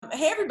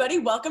Hey everybody,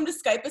 welcome to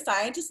Skype a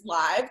Scientist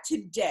Live.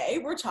 Today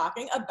we're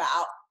talking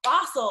about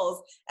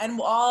fossils and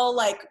all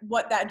like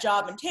what that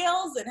job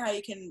entails and how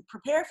you can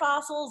prepare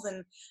fossils,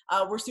 and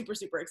we're super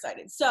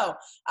excited. So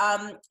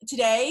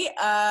today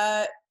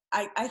I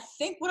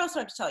think, what else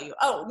do I have to tell you?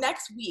 Oh,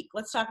 next week,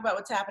 let's talk about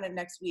what's happening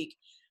next week.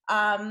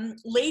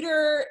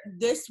 Later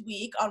this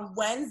week on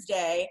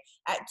Wednesday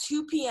at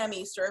 2 p.m.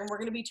 Eastern, we're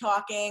going to be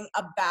talking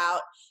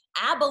about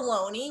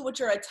abalone,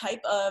 which are a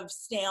type of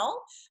snail.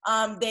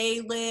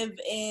 They live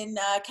in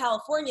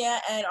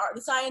California, and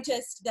the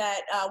scientist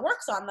that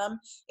works on them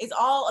is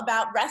all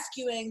about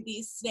rescuing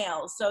these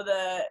snails. So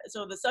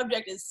the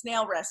subject is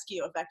snail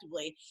rescue,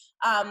 effectively.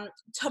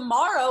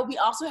 Tomorrow, we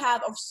also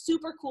have a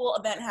super cool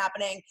event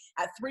happening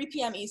at 3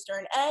 p.m.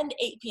 Eastern and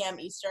 8 p.m.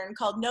 Eastern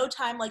called No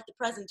Time Like the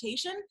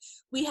Presentation.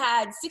 We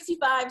had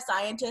 65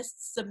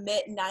 scientists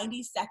submit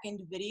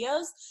 90-second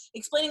videos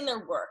explaining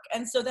their work.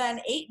 And so then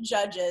 8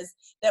 judges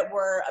that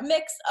were a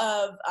mix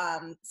of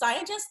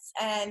scientists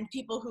and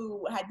people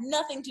who had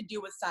nothing to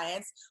do with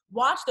science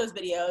watched those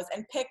videos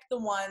and picked the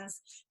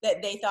ones that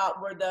they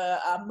thought were the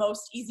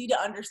most easy to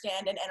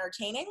understand and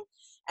entertaining.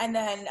 And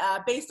then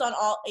based on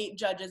all 8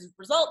 judges'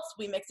 results,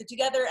 we mix it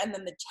together, and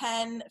then the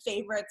 10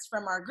 favorites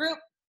from our group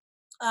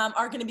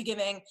are going to be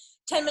giving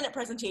 10-minute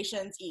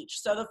presentations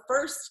each. So the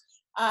first,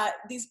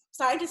 these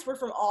scientists were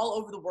from all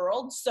over the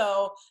world.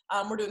 So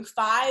we're doing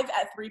 5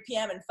 at 3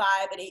 p.m. and 5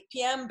 at 8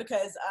 p.m.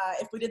 because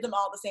if we did them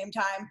all at the same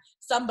time,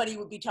 somebody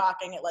would be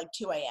talking at like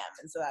 2 a.m.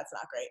 And so that's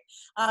not great.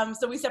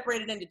 So we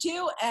separated into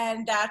 2,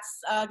 and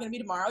that's going to be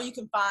tomorrow. You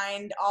can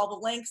find all the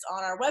links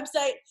on our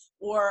website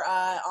or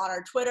on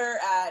our Twitter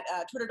at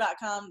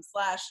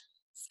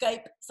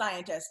twitter.com/Skype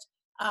Scientist.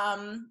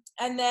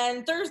 And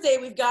then Thursday,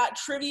 we've got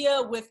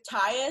trivia with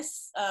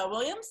Tyus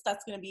Williams.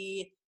 That's going to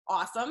be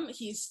awesome.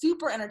 He's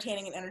super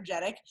entertaining and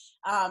energetic,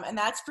 and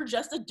that's for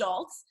just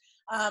adults.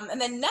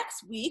 And then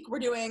next week, we're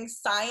doing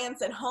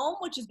Science at Home,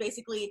 which is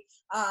basically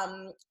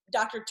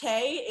Dr.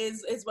 Tay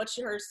is what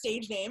her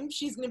stage name.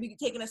 She's going to be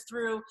taking us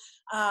through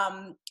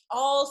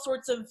all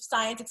sorts of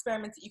science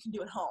experiments that you can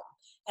do at home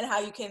and how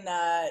you can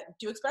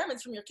do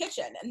experiments from your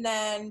kitchen. And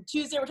then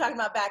Tuesday, we're talking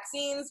about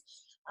vaccines.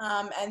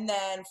 And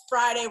then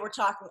Friday, we're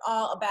talking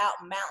all about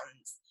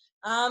mountains.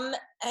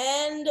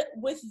 And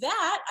with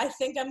that, I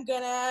think I'm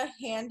gonna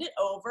hand it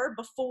over.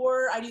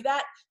 Before I do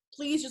that,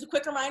 please, just a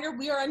quick reminder,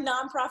 we are a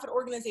nonprofit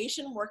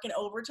organization working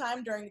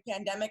overtime during the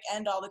pandemic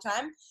and all the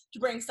time to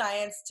bring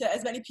science to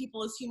as many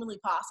people as humanly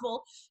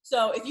possible.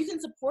 So if you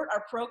can support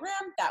our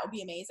program, that would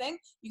be amazing.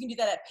 You can do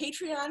that at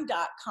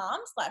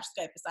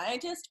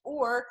patreon.com/SkypeAScientist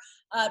or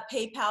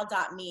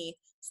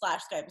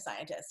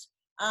paypal.me/SkypeAScientist.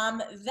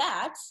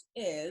 That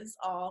is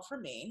all for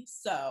me,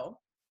 so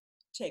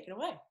take it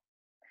away.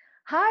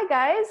 Hi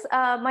guys,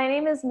 my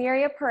name is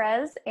Miria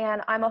Perez,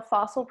 and I'm a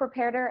fossil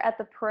preparator at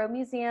the Perot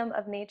Museum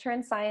of Nature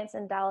and Science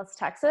in Dallas,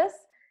 Texas.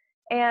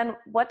 And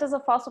what does a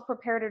fossil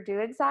preparator do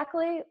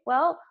exactly?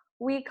 Well,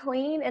 we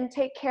clean and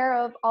take care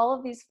of all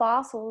of these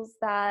fossils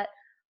that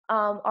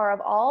are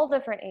of all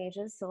different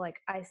ages, so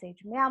like Ice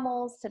Age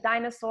mammals to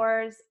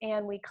dinosaurs,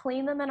 and we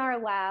clean them in our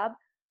lab.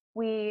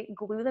 We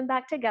glue them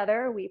back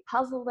together, we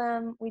puzzle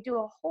them, we do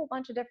a whole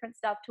bunch of different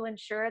stuff to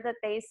ensure that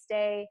they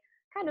stay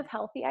kind of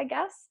healthy, I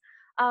guess,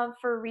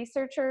 for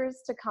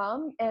researchers to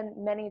come and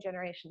many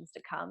generations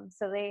to come.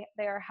 So they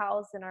are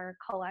housed in our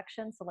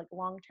collection, so like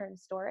long-term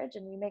storage,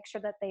 and we make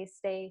sure that they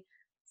stay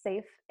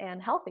safe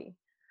and healthy.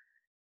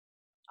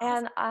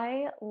 And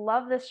I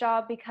love this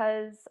job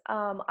because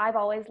I've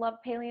always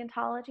loved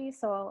paleontology,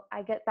 so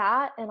I get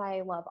that, and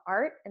I love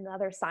art and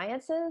other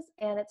sciences,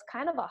 and it's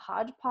kind of a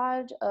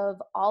hodgepodge of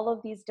all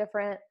of these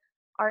different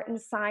art and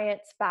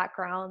science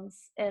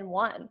backgrounds in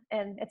one,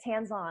 and it's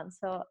hands-on,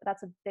 so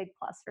that's a big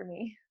plus for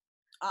me.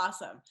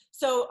 Awesome.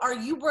 So are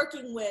you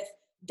working with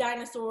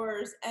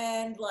dinosaurs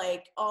and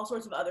like all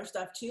sorts of other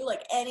stuff too,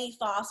 like any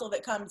fossil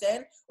that comes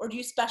in, or do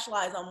you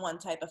specialize on one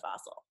type of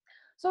fossil?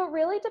 So it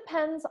really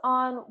depends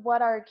on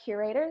what our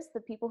curators, the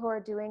people who are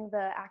doing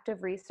the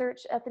active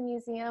research at the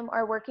museum,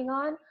 are working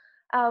on.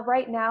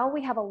 Right now,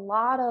 we have a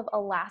lot of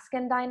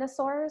Alaskan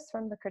dinosaurs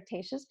from the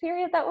Cretaceous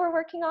period that we're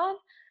working on.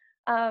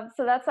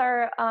 So that's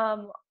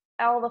all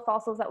the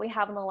fossils that we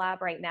have in the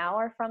lab right now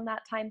are from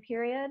that time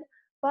period.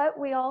 But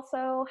we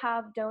also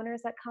have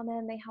donors that come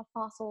in, they have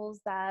fossils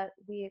that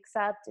we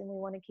accept and we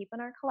want to keep in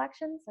our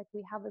collections. Like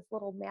we have this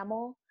little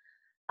mammal.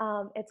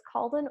 It's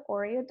called an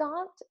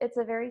oreodont. It's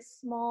a very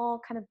small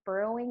kind of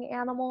burrowing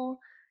animal.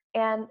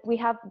 And we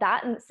have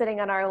that sitting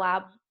in our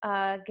lab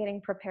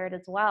getting prepared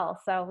as well.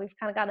 So we've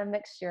kind of got a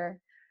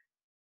mixture.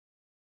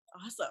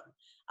 Awesome.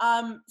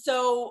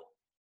 So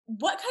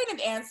what kind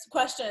of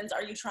questions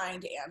are you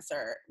trying to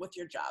answer with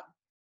your job?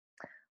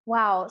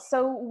 Wow.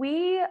 So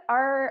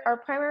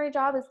our primary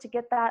job is to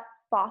get that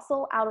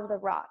fossil out of the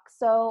rock.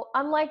 So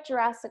unlike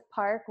Jurassic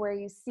Park, where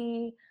you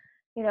see,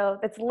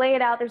 it's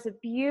laid out, there's a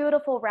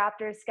beautiful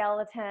raptor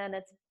skeleton.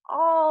 It's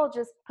all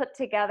just put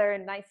together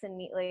and nice and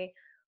neatly.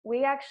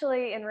 We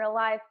actually, in real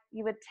life,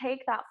 you would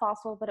take that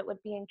fossil, but it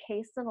would be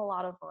encased in a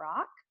lot of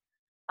rock.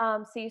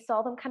 So you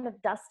saw them kind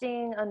of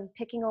dusting and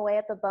picking away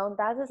at the bone.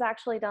 That is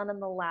actually done in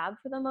the lab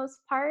for the most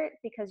part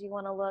because you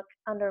want to look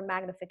under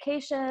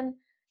magnification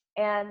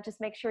and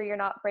just make sure you're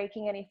not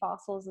breaking any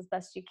fossils as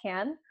best you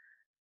can.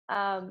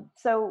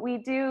 So we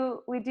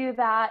do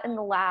that in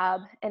the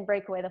lab and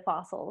break away the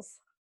fossils.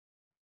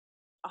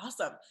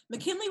 Awesome.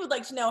 McKinley would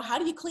like to know, how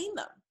do you clean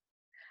them?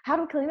 How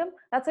to clean them?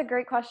 That's a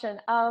great question.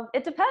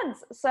 It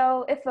depends.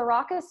 So if the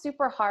rock is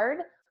super hard,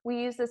 we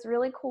use this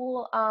really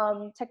cool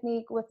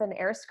technique with an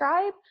air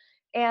scribe,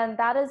 and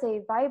that is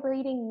a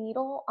vibrating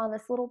needle on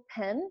this little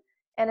pin,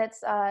 and it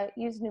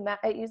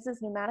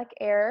uses pneumatic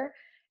air,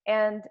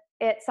 and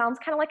it sounds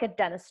kind of like a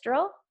dentist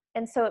drill,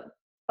 and so it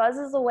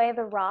buzzes away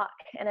the rock,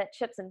 and it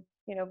chips and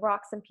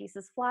rocks and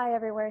pieces fly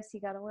everywhere. So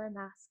you got to wear a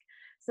mask.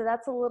 So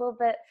that's a little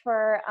bit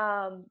for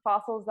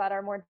fossils that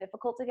are more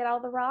difficult to get out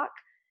of the rock.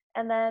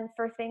 And then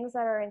for things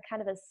that are in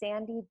kind of a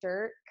sandy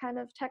dirt kind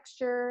of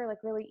texture, like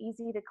really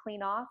easy to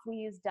clean off, we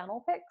use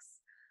dental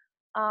picks.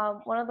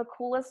 One of the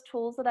coolest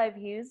tools that I've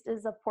used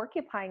is a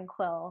porcupine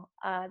quill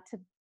to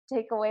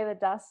take away the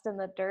dust and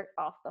the dirt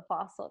off the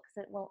fossil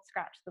because it won't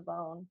scratch the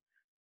bone.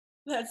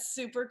 That's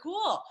super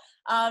cool.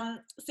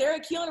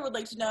 Sarah Keeler would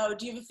like to know,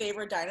 do you have a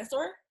favorite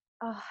dinosaur?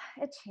 Oh,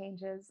 it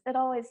changes. It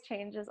always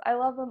changes. I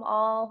love them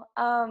all.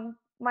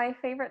 My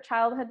favorite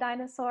childhood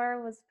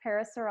dinosaur was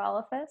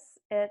Parasaurolophus.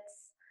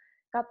 It's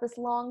got this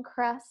long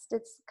crest.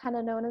 It's kind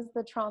of known as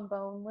the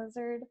trombone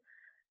lizard.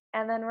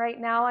 And then right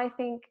now, I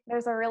think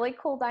there's a really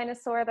cool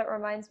dinosaur that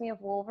reminds me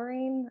of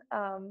Wolverine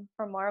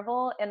from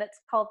Marvel, and it's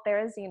called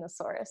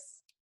Therizinosaurus.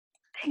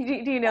 Do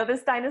you know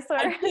this dinosaur?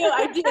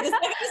 I do. The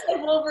second you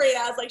said Wolverine,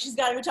 I was like, she's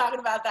got to be talking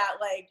about that.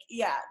 Like,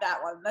 yeah, that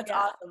one. That's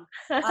Yeah. awesome.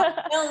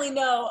 I only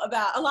know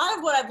about a lot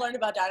of what I've learned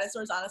about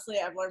dinosaurs. Honestly,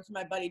 I've learned from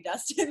my buddy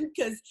Dustin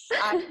because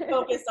I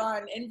focused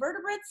on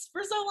invertebrates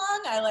for so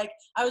long.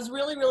 I was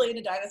really, really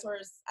into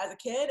dinosaurs as a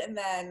kid, and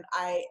then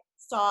I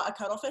saw a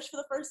cuttlefish for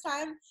the first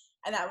time,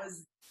 and that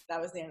was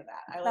the end of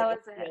that. That was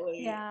it.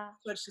 Really Yeah.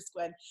 switched to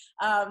squid.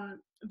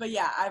 But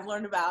yeah, I've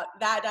learned about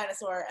that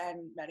dinosaur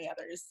and many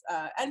others,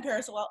 and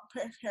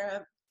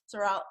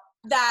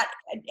that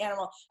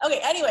animal. Okay,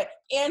 anyway,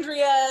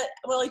 Andrea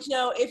would like to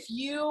know, if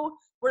you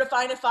were to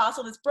find a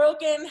fossil that's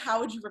broken, how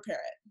would you repair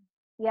it?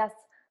 Yes.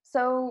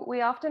 So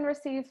we often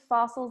receive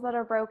fossils that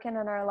are broken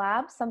in our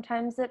lab.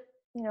 Sometimes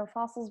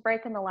fossils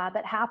break in the lab.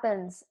 It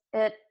happens.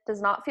 It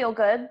does not feel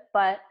good,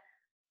 but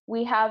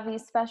we have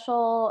these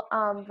special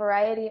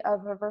variety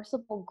of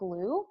reversible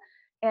glue,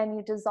 and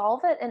you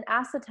dissolve it in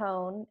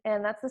acetone,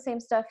 and that's the same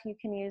stuff you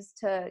can use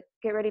to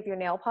get rid of your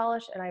nail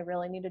polish, and I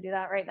really need to do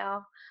that right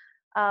now.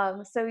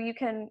 So you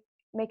can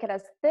make it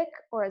as thick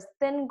or as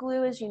thin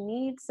glue as you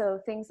need. So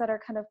things that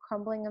are kind of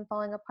crumbling and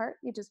falling apart,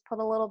 you just put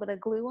a little bit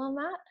of glue on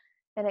that,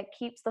 and it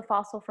keeps the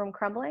fossil from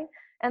crumbling.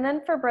 And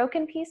then for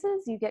broken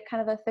pieces, you get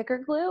kind of a thicker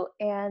glue,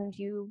 and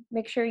you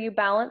make sure you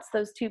balance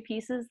those two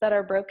pieces that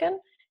are broken.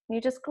 You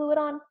just glue it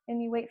on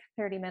and you wait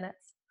for 30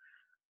 minutes.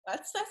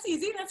 That's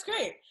easy. That's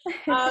great.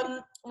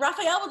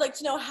 Raphael would like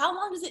to know, how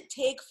long does it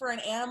take for an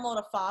animal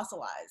to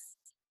fossilize?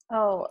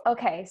 Oh,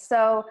 okay.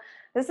 So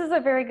this is a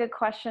very good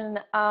question.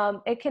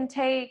 It can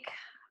take,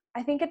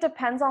 I think it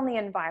depends on the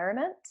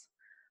environment,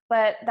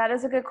 but that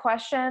is a good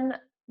question.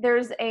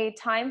 There's a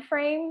time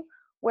frame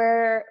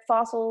where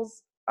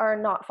fossils are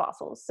not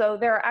fossils. So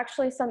there are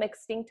actually some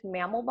extinct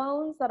mammal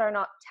bones that are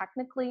not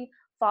technically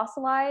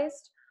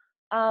fossilized.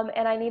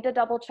 And I need to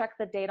double check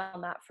the date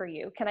on that for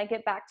you. Can I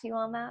get back to you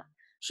on that?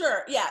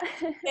 Sure. Yeah.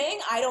 Saying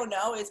I don't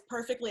know is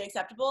perfectly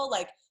acceptable.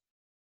 Like,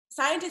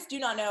 scientists do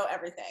not know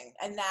everything,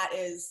 and that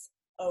is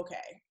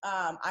okay.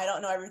 I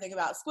don't know everything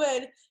about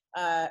squid,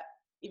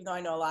 even though I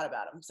know a lot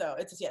about them. So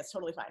it's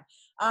totally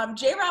fine.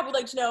 J-Rob would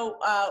like to know,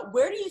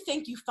 where do you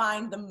think you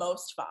find the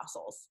most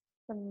fossils?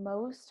 The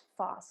most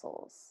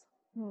fossils.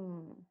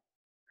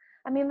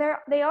 I mean,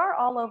 they are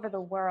all over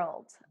the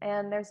world,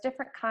 and there's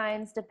different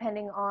kinds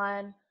depending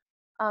on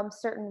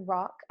certain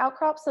rock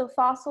outcrops. So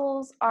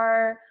fossils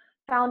are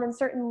found in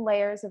certain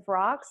layers of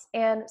rocks,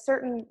 and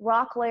certain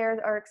rock layers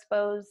are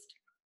exposed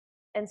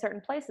in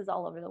certain places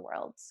all over the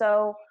world.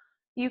 So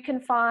you can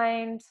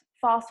find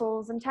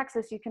fossils in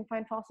Texas, you can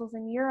find fossils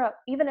in Europe,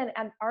 even in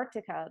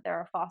Antarctica, there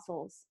are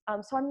fossils.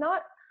 So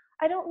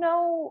I don't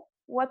know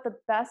what the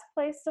best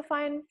place to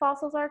find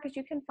fossils are, because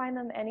you can find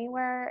them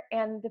anywhere,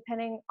 and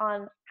depending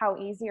on how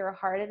easy or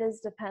hard it is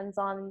depends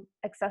on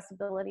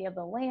accessibility of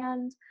the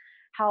land,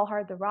 how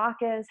hard the rock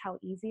is, how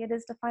easy it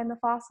is to find the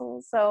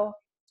fossils. So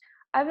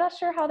I'm not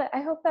sure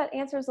I hope that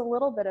answers a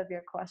little bit of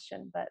your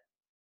question, but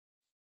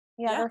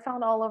yeah, they're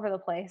found all over the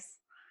place.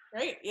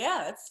 Great.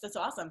 Yeah, that's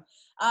awesome.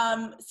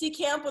 C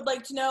Camp would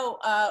like to know,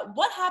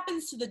 what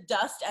happens to the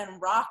dust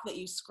and rock that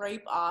you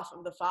scrape off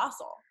of the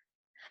fossil?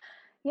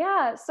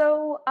 Yeah,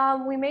 so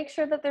we make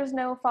sure that there's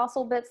no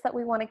fossil bits that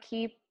we want to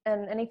keep,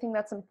 and anything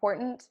that's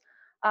important,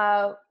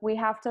 we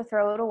have to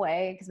throw it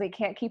away because we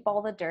can't keep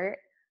all the dirt.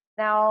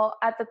 Now,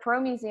 at the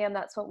Perot Museum,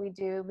 that's what we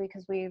do,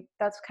 because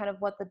that's kind of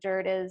what the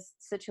dirt is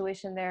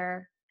situation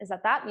there is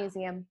at that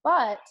museum.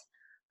 But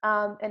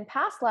in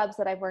past labs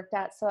that I've worked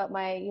at, so at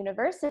my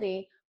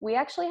university, we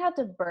actually had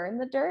to burn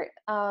the dirt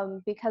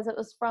because it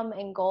was from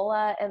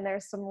Angola, and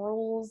there's some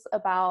rules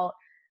about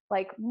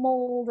like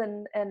mold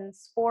and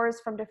spores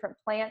from different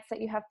plants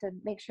that you have to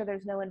make sure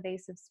there's no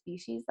invasive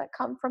species that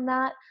come from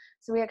that.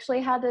 So we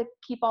actually had to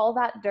keep all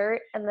that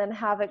dirt and then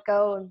have it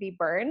go and be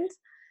burned.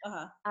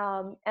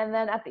 And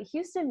then at the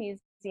Houston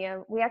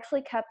Museum, we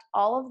actually kept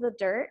all of the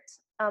dirt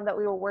that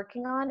we were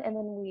working on, and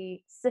then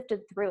we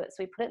sifted through it. So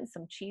we put it in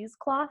some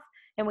cheesecloth,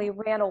 and we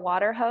ran a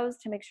water hose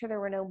to make sure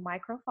there were no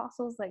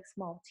microfossils like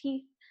small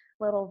teeth,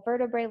 little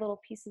vertebrae, little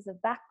pieces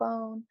of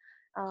backbone,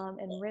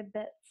 and rib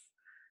bits.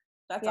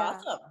 That's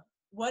awesome.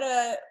 What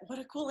a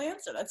cool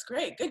answer. That's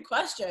great. Good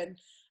question.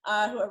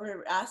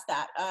 Whoever asked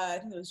that, I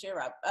think it was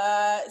J-Rob.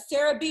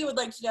 Sarah B would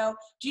like to know,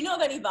 do you know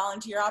of any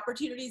volunteer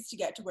opportunities to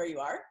get to where you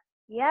are?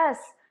 Yes.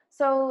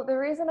 So the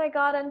reason I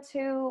got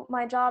into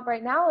my job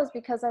right now is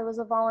because I was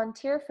a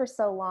volunteer for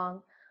so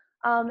long.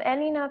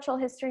 Any natural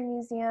history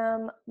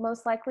museum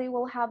most likely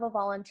will have a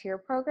volunteer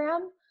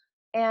program.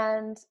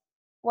 And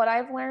what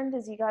I've learned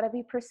is you got to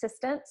be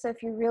persistent. So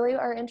if you really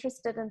are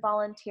interested in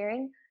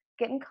volunteering,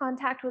 get in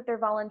contact with their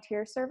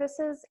volunteer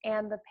services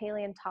and the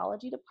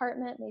paleontology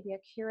department, maybe a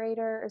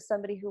curator or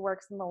somebody who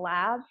works in the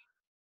lab,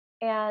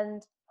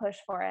 and push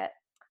for it.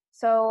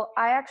 So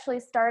I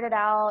actually started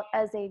out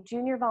as a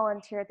junior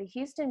volunteer at the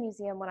Houston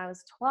Museum when I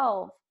was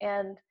 12.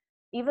 And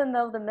even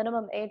though the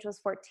minimum age was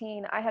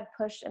 14, I had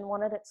pushed and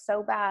wanted it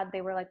so bad. They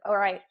were like, all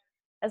right,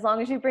 as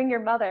long as you bring your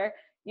mother,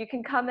 you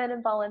can come in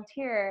and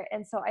volunteer.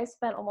 And so I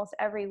spent almost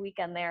every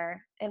weekend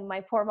there. And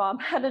my poor mom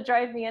had to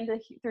drive me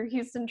through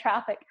Houston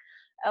traffic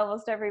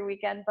almost every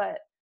weekend. But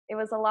it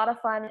was a lot of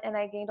fun, and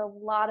I gained a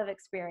lot of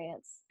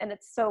experience. And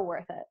it's so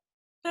worth it.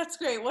 That's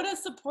great. What a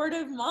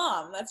supportive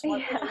mom. That's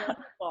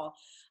wonderful.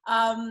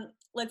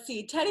 Let's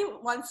see. Teddy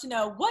wants to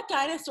know, what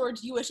dinosaur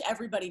do you wish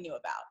everybody knew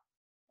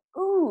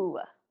about?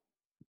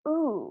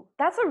 Ooh,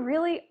 that's a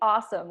really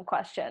awesome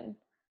question.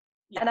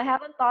 Yeah. And I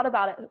haven't thought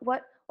about it.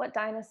 What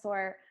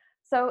dinosaur?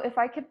 So if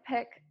I could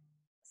pick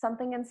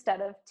something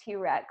instead of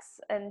T-Rex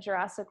in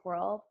Jurassic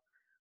World,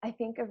 I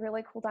think a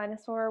really cool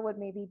dinosaur would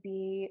maybe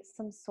be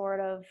some sort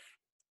of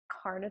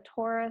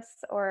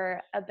Carnotaurus or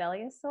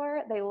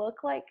Abelisaur. They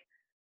look like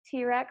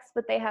T-Rex,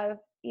 but they have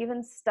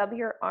even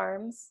stubbier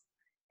arms,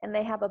 and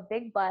they have a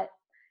big butt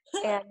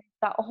and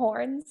got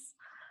horns,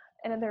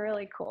 and they're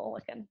really cool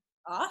looking.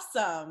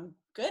 Awesome.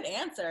 Good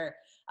answer.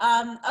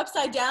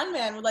 Upside Down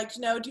Man would like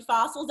to know, do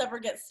fossils ever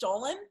get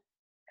stolen?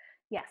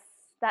 Yes,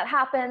 that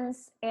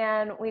happens,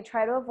 and we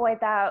try to avoid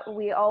that.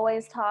 We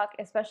always talk,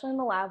 especially in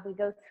the lab, we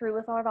go through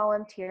with our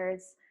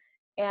volunteers,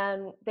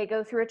 and they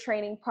go through a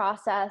training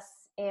process,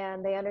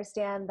 and they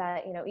understand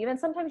that, even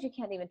sometimes you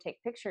can't even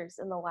take pictures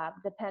in the lab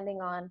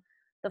depending on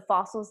the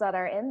fossils that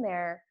are in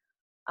there.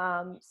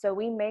 So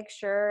we make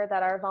sure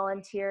that our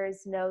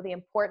volunteers know the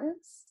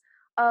importance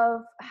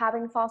of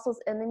having fossils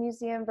in the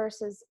museum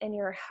versus in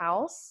your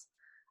house,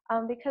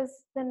 because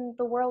then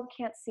the world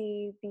can't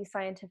see the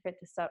scientific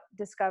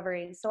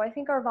discoveries. So I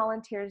think our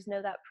volunteers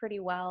know that pretty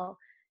well.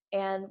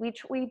 And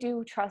we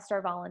do trust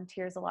our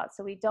volunteers a lot.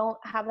 So we don't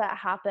have that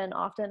happen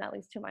often, at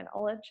least to my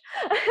knowledge.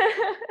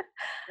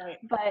 Right.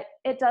 But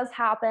it does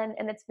happen,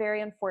 and it's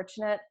very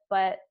unfortunate.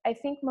 But I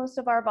think most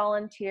of our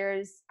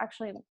volunteers,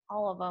 actually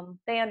all of them,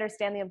 they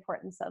understand the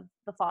importance of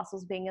the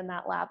fossils being in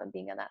that lab and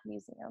being in that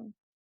museum.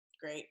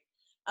 Great.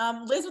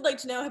 Liz would like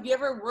to know, have you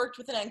ever worked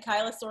with an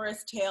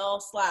Ankylosaurus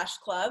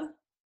tail/club?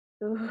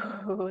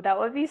 Ooh, that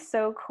would be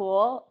so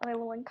cool. I have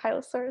a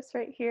Ankylosaurus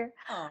right here.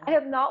 Aww. I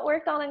have not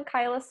worked on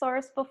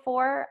Ankylosaurus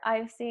before.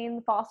 I've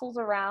seen fossils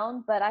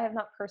around, but I have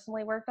not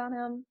personally worked on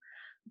him.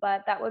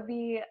 But that would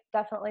be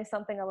definitely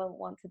something I would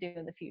want to do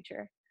in the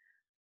future.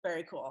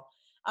 Very cool.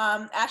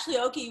 Ashley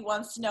Oki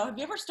wants to know, have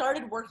you ever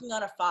started working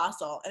on a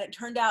fossil and it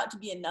turned out to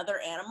be another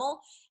animal?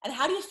 And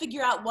how do you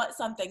figure out what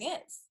something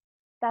is?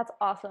 That's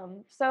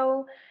awesome.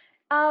 So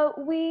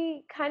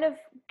we kind of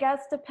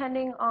guess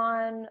depending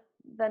on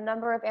the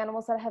number of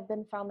animals that have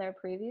been found there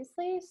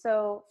previously.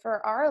 So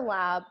for our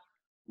lab,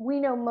 we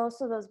know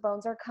most of those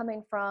bones are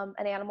coming from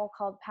an animal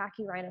called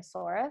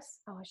Pachyrhinosaurus.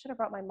 Oh, I should have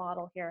brought my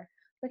model here.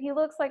 But he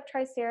looks like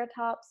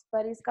Triceratops,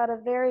 but he's got a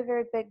very,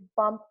 very big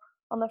bump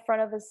on the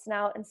front of his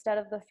snout instead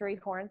of the 3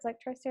 horns like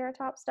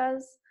Triceratops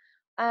does.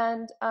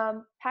 And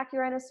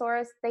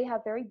Pachyrhinosaurus, they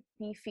have very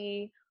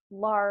beefy,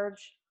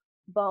 large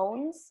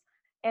bones.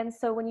 And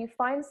so when you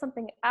find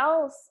something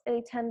else,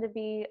 they tend to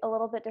be a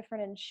little bit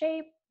different in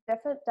shape,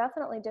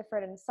 definitely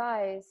different in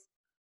size.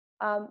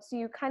 So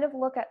you kind of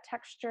look at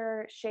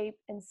texture, shape,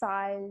 and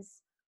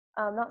size,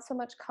 not so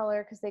much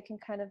color because they can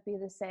kind of be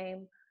the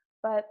same.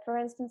 But for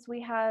instance,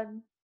 we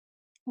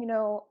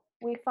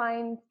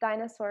find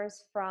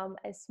dinosaurs from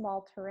a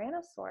small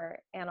tyrannosaur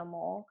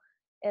animal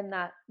in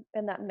that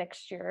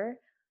mixture,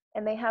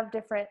 and they have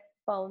different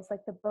bones.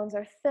 Like the bones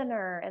are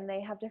thinner and they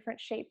have different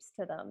shapes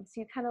to them.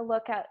 So you kind of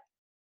look at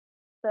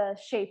the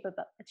shape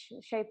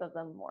of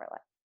them more or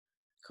less.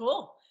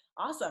 Cool.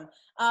 Awesome.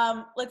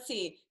 Let's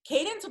see.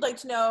 Cadence would like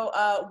to know,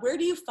 where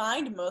do you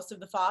find most of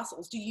the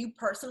fossils? Do you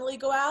personally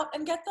go out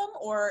and get them,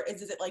 or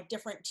is it like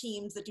different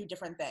teams that do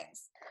different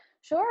things?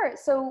 Sure.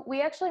 So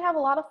we actually have a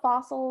lot of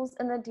fossils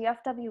in the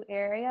DFW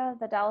area,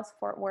 the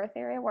Dallas-Fort Worth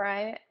area where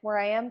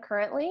I am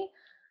currently.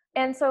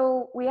 And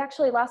so we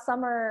actually last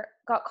summer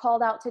got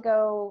called out to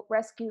go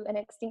rescue an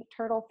extinct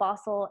turtle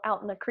fossil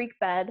out in a creek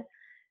bed.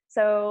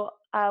 So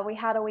we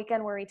had a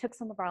weekend where we took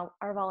some of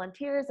our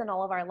volunteers and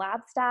all of our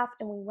lab staff,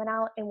 and we went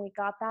out and we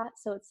got that.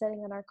 So it's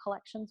sitting in our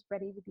collections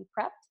ready to be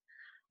prepped.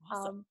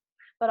 Awesome.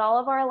 But all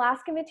of our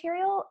Alaska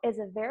material is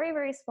a very,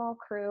 very small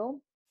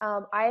crew.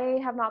 I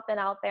have not been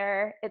out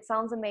there. It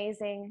sounds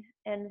amazing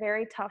and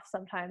very tough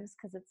sometimes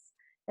because it's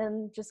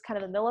in just kind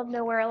of the middle of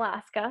nowhere,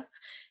 Alaska.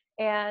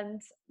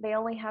 And they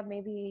only have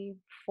maybe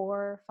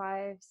 4,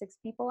 5, 6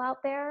 people out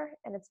there,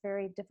 and it's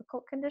very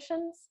difficult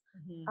conditions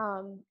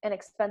and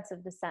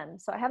expensive to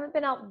send. So I haven't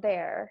been out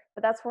there,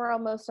 but that's where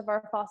most of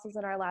our fossils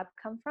in our lab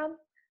come from.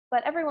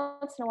 But every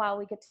once in a while,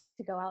 we get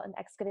to go out and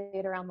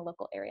excavate around the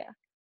local area.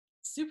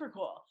 Super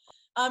cool.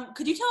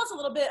 Could you tell us a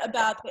little bit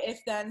about the If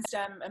Then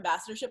STEM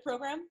ambassadorship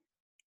program?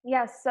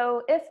 Yes,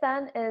 so if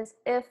then is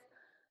if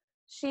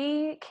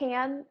she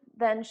can,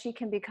 then she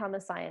can become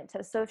a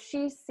scientist. So if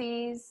she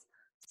sees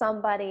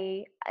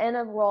somebody in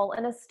a role,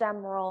 in a STEM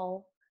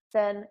role,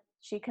 then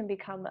she can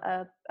become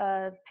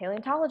a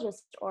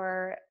paleontologist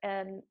or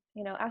an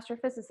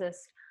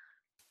astrophysicist.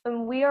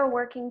 And we are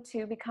working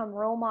to become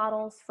role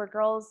models for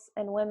girls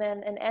and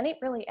women and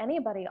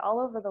anybody all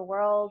over the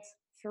world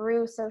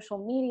through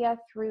social media,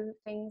 through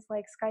things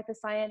like Skype a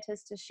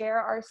Scientist, to share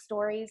our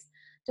stories,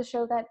 to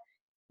show that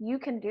you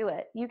can do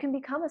it. You can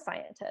become a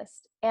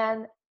scientist.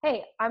 And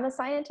hey, I'm a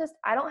scientist.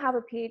 I don't have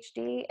a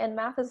PhD and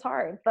math is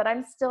hard, but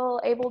I'm still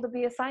able to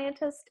be a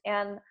scientist.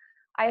 And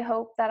I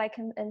hope that I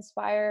can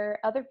inspire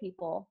other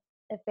people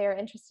if they're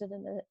interested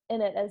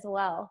in it as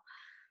well.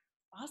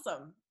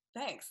 Awesome.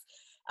 Thanks.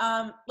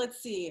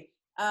 Let's see.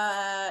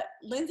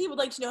 Lindsay would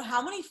like to know,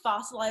 how many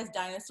fossilized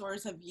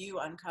dinosaurs have you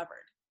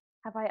uncovered?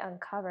 Have I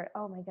uncovered?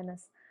 Oh my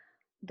goodness,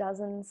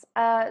 dozens.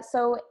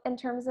 So in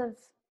terms of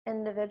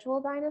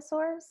individual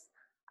dinosaurs,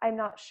 I'm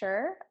not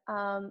sure.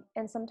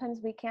 And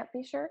sometimes we can't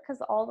be sure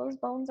because all those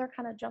bones are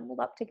kind of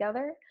jumbled up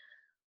together.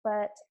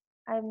 But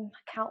I'm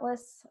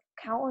countless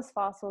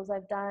fossils.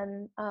 I've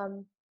done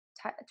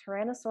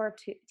tyrannosaur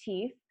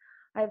teeth.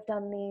 I've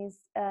done these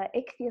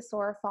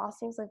ichthyosaur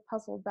fossils. I've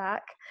puzzled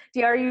back.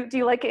 Do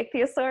you like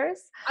ichthyosaurs?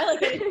 I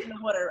like anything in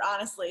the water,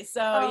 honestly.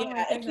 So Oh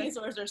yeah,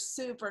 ichthyosaurs are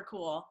super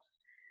cool.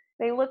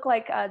 They look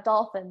like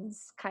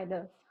dolphins, kind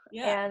of.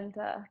 Yeah. And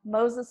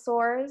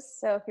mosasaurs.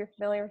 So if you're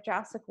familiar with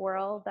Jurassic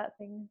World, that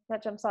thing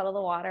that jumps out of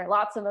the water.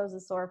 Lots of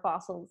mosasaur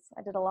fossils.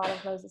 I did a lot of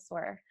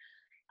mosasaur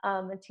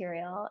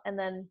material. And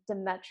then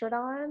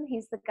Dimetrodon.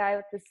 He's the guy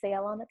with the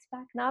sail on its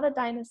back. Not a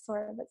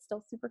dinosaur, but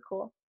still super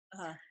cool.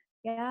 Uh-huh.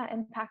 Yeah,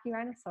 and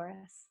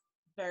Pachyrhinosaurus.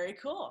 Very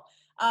cool.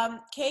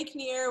 Kay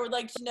Kinnear would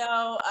like to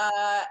know,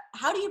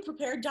 how do you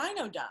prepare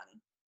dino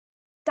dung?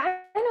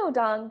 Dino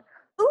dung?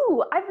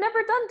 Ooh, I've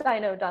never done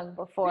dino dung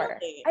before.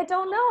 Really? I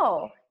don't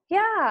know.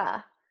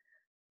 Yeah.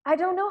 I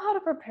don't know how to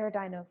prepare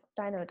dino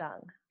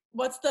dung.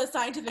 What's the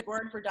scientific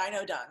word for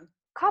dino dung?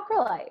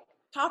 Coprolite.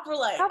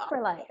 Coprolite.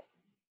 Coprolite.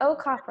 Oh,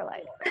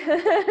 coprolite.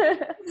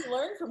 You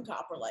learn from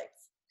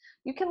coprolites.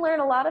 You can learn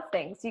a lot of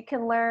things. You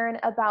can learn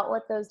about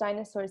what those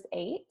dinosaurs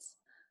ate,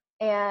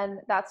 and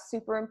that's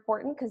super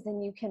important because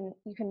then you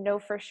can know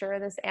for sure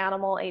this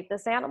animal ate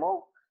this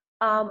animal.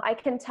 I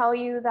can tell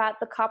you that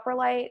the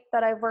coprolite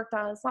that I've worked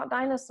on, it's not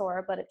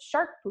dinosaur, but it's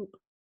shark poop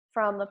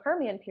from the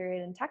Permian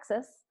period in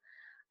Texas.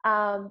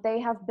 They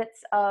have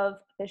bits of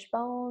fish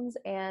bones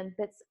and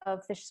bits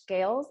of fish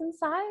scales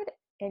inside,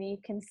 and you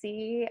can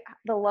see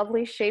the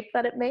lovely shape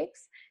that it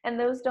makes. And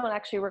those don't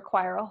actually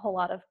require a whole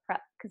lot of prep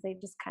because they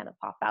just kind of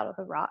pop out of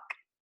the rock.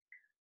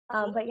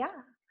 But yeah,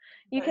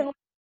 you can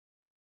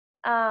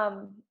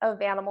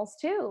of animals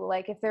too.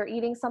 Like if they're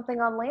eating something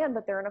on land,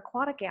 but they're an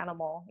aquatic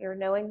animal, you're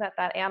knowing that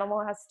that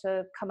animal has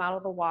to come out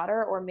of the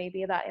water, or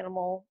maybe that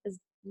animal is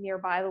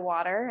nearby the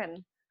water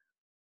and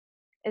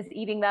is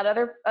eating that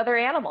other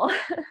animal.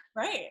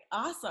 Right.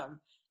 Awesome.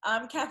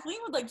 Kathleen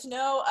would like to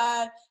know,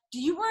 do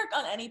you work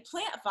on any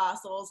plant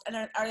fossils, and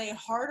are they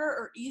harder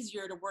or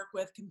easier to work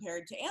with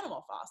compared to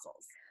animal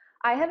fossils?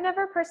 I have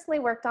never personally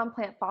worked on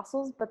plant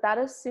fossils, but that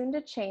is soon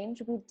to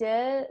change. We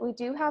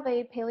do have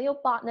a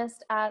paleobotanist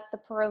at the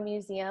Perot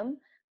Museum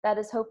that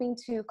is hoping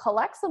to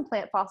collect some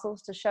plant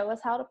fossils to show us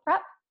how to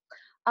prep.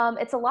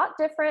 It's a lot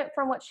different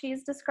from what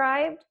she's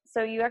described.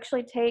 So you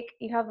actually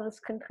you have this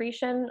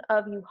concretion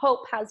of, you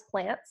hope, has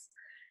plants,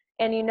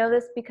 and you know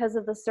this because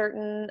of the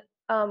certain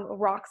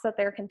rocks that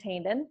they're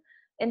contained in.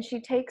 And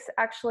she takes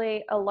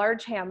actually a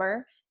large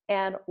hammer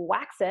and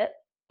whacks it,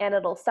 and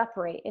it'll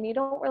separate. And you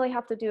don't really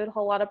have to do a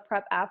whole lot of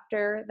prep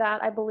after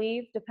that, I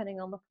believe,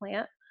 depending on the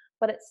plant.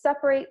 But it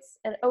separates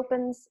and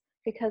opens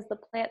because the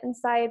plant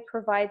inside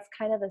provides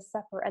kind of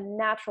a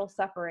natural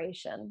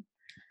separation.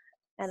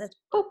 And it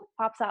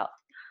pops out.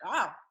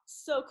 Wow,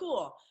 so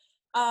cool.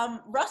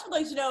 Russ would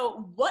like to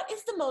know, what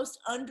is the most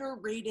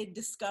underrated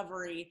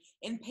discovery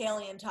in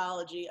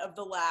paleontology of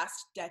the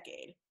last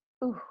decade?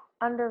 Ooh,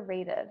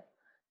 underrated.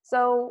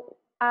 So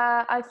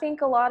I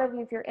think a lot of you,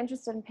 if you're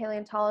interested in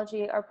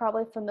paleontology, are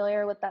probably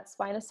familiar with that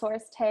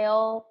Spinosaurus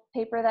tail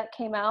paper that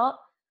came out.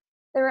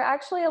 There were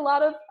actually a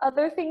lot of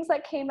other things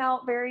that came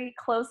out very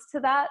close to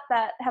that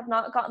that have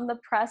not gotten the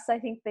press I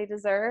think they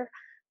deserve.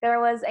 There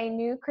was a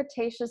new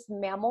Cretaceous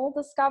mammal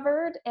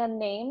discovered and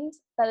named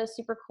that is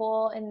super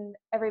cool and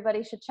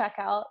everybody should check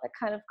out. That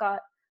kind of got,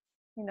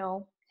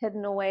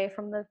 hidden away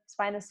from the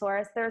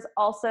Spinosaurus. There's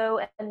also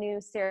a new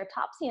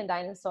ceratopsian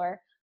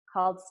dinosaur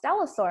called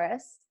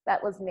Stellosaurus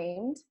that was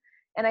named.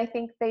 And I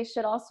think they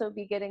should also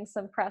be getting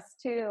some press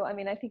too. I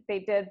mean, I think they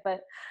did,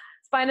 but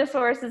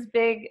Spinosaurus is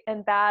big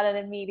and bad and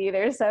a meat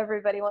eater, so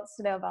everybody wants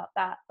to know about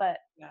that. But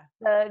Yeah.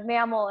 the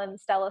mammal and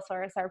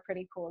Stellosaurus are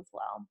pretty cool as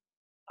well.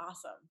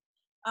 Awesome.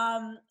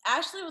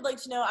 Ashley would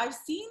like to know, I've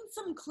seen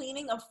some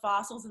cleaning of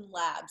fossils in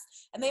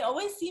labs, and they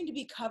always seem to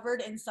be covered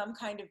in some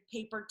kind of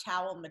paper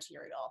towel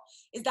material.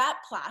 Is that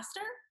plaster?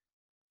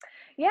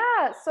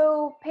 Yeah,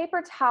 so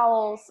paper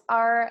towels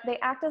they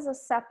act as a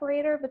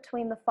separator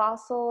between the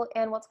fossil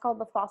and what's called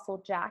the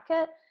fossil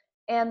jacket.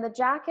 And the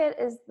jacket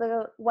is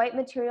the white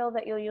material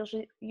that you'll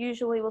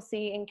usually will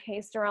see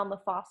encased around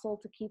the fossil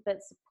to keep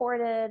it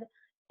supported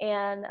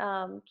and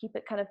keep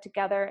it kind of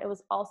together. It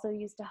was also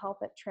used to help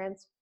it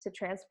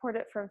transport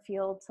it from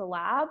field to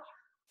lab.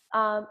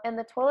 And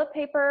the toilet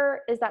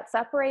paper is that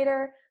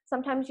separator.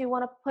 Sometimes you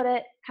want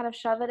to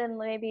shove it in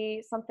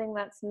maybe something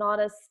that's not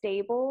as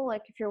stable.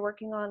 Like if you're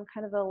working on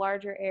kind of a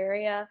larger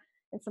area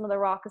and some of the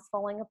rock is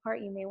falling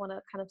apart, you may want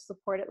to kind of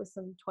support it with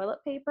some toilet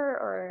paper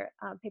or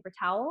paper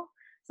towel.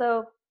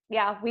 So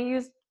yeah, we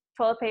use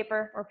toilet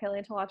paper or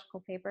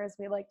paleontological paper as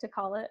we like to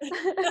call it.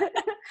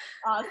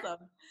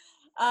 Awesome.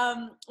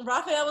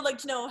 Raphael would like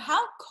to know,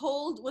 how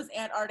cold was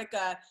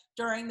Antarctica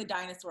during the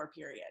dinosaur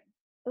period?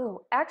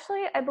 Ooh,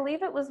 actually, I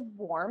believe it was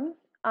warm.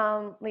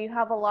 You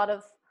have a lot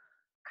of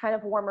kind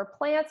of warmer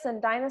plants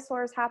and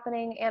dinosaurs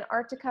happening.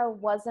 Antarctica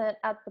wasn't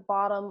at the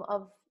bottom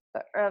of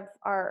our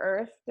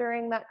Earth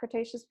during that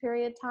Cretaceous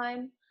period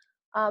time.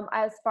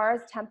 As far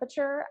as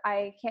temperature,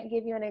 I can't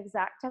give you an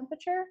exact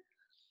temperature,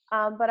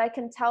 but I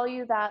can tell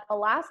you that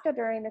Alaska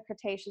during the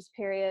Cretaceous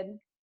period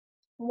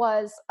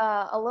was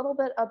a little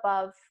bit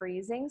above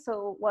freezing,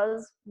 so it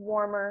was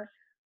warmer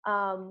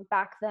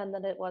back then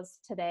than it is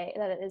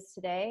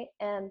today.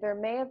 And there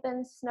may have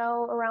been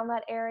snow around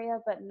that area,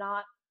 but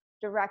not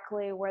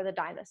directly where the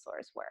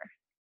dinosaurs were.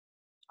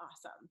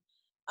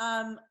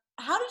 Awesome.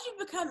 How did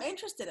you become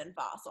interested in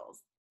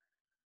fossils?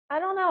 I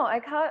don't know. I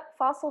caught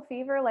fossil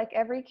fever like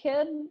every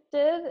kid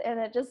did, and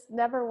it just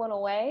never went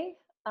away.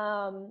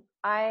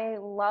 I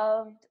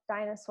loved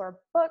dinosaur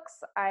books.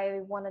 I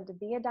wanted to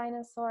be a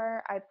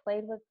dinosaur. I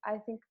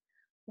think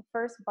the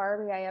first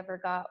Barbie I ever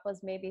got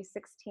was maybe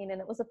 16,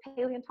 and it was a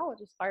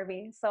paleontologist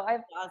Barbie. So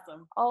I've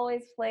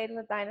always played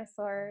with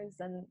dinosaurs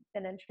and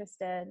been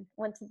interested.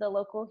 Went to the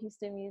local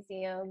Houston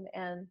Museum,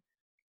 and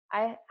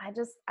I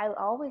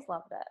always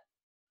loved it.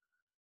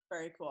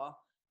 Very cool.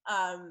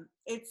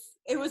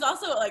 It was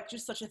also like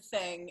just such a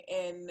thing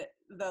in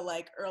the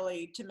like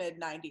early to mid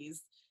 90s,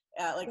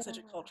 such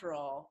a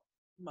cultural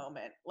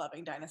moment,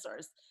 loving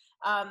dinosaurs.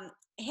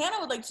 Hannah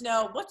would like to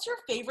know, what's your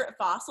favorite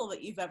fossil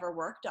that you've ever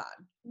worked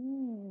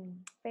on?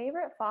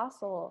 Favorite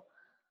fossil?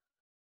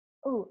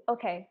 Oh,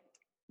 okay.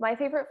 My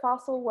favorite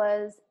fossil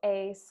was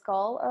a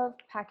skull of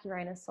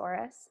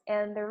Pachyrhinosaurus.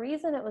 And the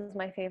reason it was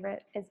my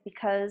favorite is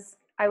because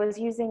I was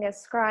using a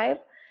scribe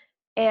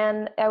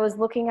and I was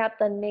looking at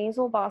the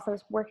nasal boss. I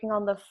was working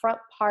on the front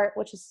part,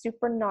 which is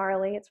super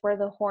gnarly. It's where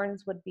the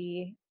horns would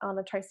be on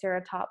the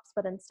Triceratops,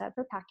 but instead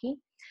for Pachy.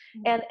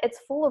 Mm-hmm. And it's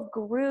full of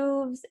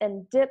grooves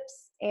and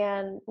dips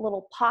and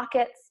little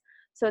pockets.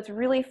 So it's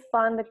really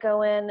fun to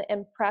go in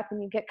and prep,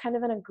 and you get kind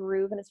of in a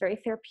groove, and it's very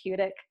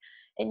therapeutic,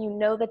 and you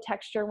know the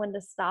texture when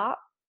to stop.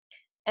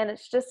 And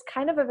it's just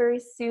kind of a very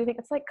soothing,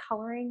 it's like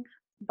coloring,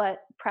 but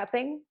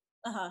prepping.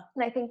 Uh-huh.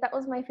 And I think that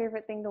was my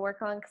favorite thing to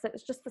work on, because it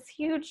was just this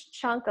huge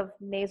chunk of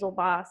nasal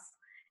boss.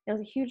 It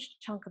was a huge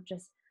chunk of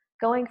just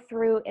going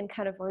through and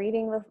kind of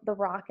reading the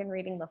rock and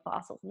reading the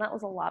fossils. And that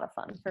was a lot of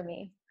fun for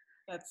me.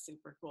 That's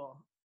super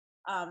cool.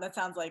 That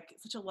sounds like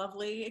such a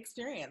lovely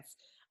experience.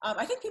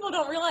 I think people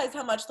don't realize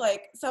how much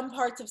like some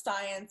parts of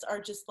science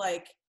are just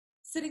like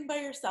sitting by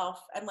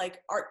yourself and like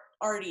art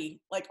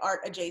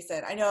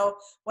adjacent. I know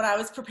when I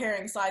was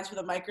preparing slides for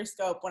the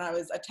microscope when I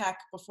was a tech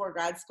before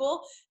grad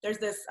school, there's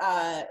this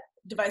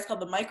device called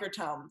the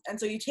microtome. And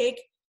so you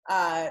take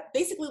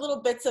basically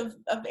little bits of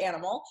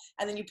animal,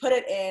 and then you put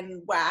it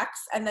in wax,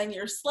 and then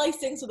you're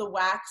slicing, so the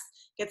wax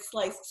gets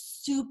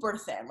sliced super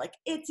thin, like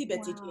itsy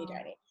bitsy teeny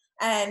tiny.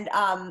 And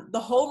the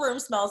whole room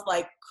smells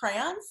like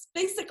crayons,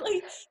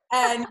 basically.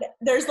 And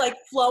there's like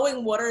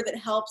flowing water that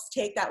helps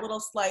take that little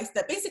slice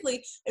that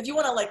basically, if you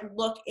want to like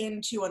look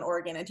into an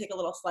organ and take a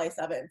little slice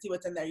of it and see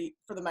what's in there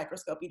for the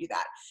microscope, you do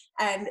that.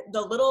 And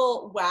the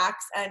little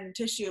wax and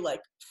tissue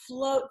like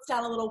floats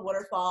down a little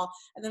waterfall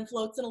and then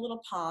floats in a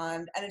little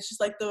pond. And it's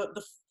just like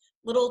the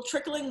little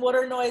trickling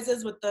water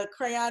noises with the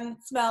crayon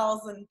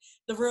smells, and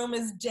the room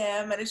is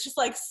dim, and it's just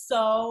like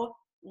so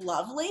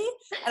lovely.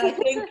 And I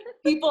think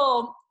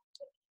people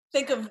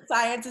think of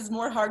science as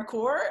more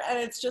hardcore, and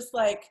it's just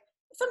like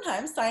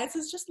sometimes science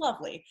is just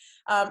lovely.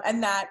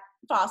 And that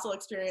fossil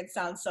experience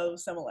sounds so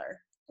similar.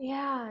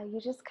 Yeah, you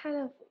just kind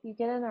of you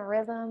get in a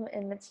rhythm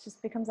and it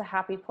just becomes a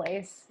happy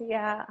place.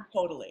 Yeah.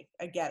 Totally,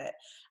 I get it.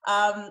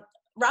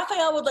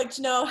 Raphael would like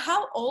to know,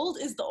 how old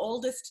is the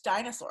oldest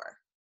dinosaur?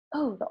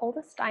 Oh, the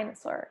oldest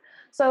dinosaur.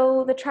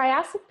 So the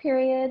Triassic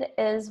period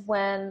is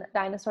when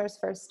dinosaurs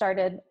first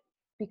started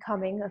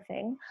becoming a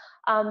thing.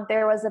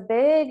 There was a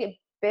big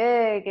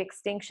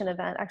extinction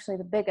event, actually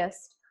the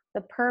biggest,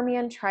 the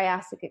Permian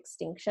Triassic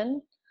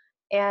extinction.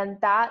 And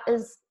that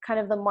is kind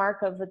of the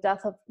mark of the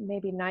death of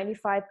maybe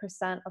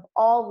 95% of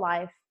all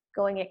life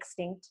going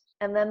extinct.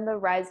 And then the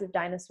rise of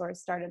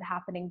dinosaurs started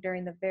happening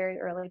during the very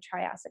early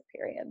Triassic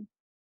period.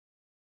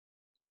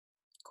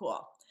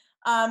 Cool.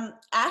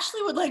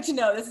 Ashley would like to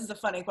know, this is a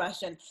funny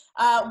question.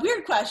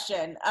 Weird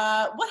question.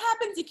 What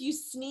happens if you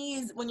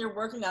sneeze when you're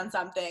working on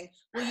something?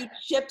 Will you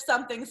chip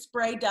something,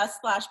 spray dust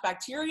 /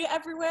 bacteria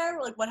everywhere?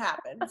 Like, what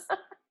happens?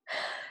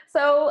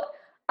 So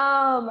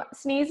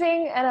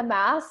sneezing and a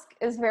mask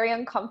is very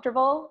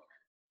uncomfortable.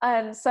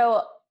 And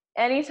so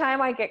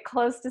anytime I get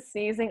close to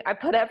sneezing, I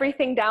put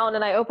everything down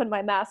and I open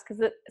my mask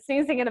because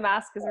sneezing in a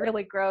mask is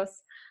really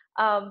gross.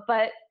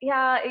 But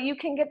yeah, you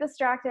can get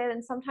distracted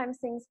and sometimes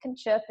things can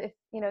chip if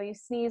you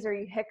sneeze or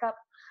you hiccup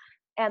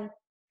and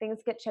things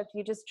get chipped.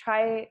 You just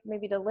try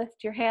maybe to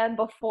lift your hand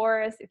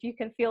before as if you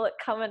can feel it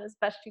coming as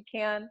best you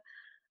can.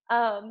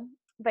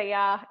 But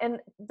yeah, and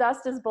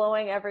dust is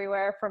blowing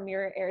everywhere from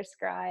your air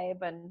scribe,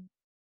 and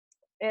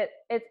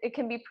it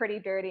can be pretty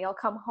dirty. I'll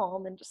come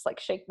home and just like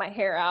shake my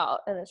hair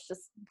out and it's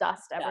just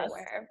dust Yes.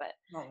 everywhere. But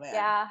Oh man.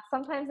 yeah,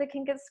 sometimes it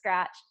can get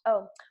scratched.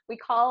 Oh, we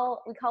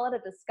call it a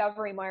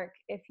discovery mark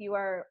if you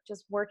are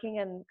just working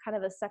in kind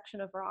of a section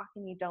of rock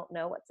and you don't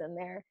know what's in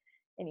there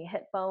and you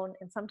hit bone,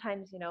 and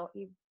sometimes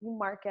you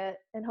mark it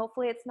and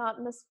hopefully it's not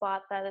in a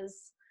spot that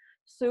is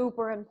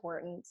super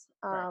important.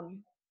 Right.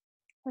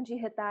 Once you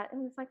hit that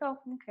and it's like, oh,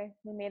 okay,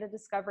 we made a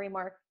discovery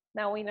mark,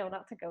 now we know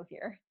not to go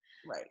here.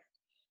 Right.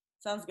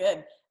 Sounds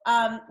good.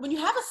 When you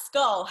have a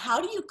skull,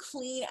 how do you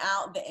clean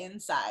out the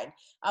inside?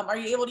 Are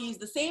you able to use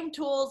the same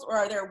tools, or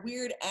are there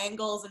weird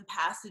angles and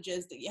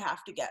passages that you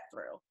have to get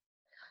through?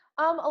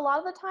 A lot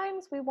of the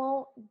times we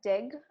won't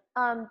dig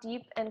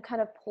deep and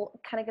kind of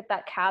get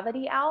that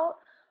cavity out.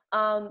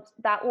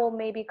 That will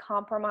maybe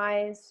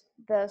compromise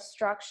the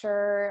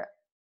structure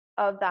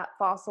of that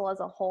fossil as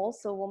a whole.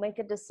 So we'll make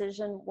a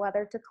decision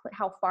whether to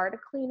how far to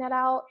clean it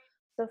out.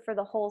 So for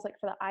the holes, like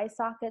for the eye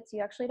sockets,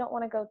 you actually don't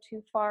want to go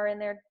too far in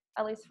there,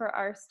 at least for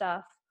our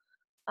stuff,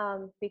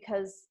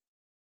 because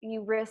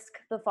you risk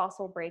the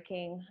fossil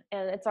breaking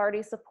and it's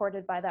already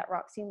supported by that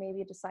rock. So you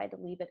maybe decide to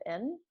leave it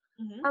in.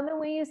 Hmm. And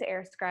we use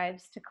air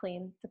scribes to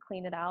clean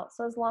it out.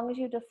 So as long as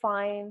you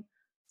define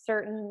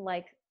certain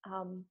like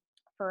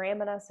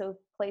foramina, so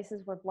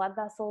places where blood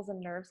vessels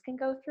and nerves can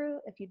go through,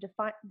 if you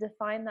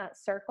define that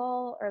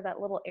circle or that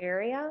little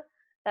area,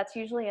 that's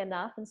usually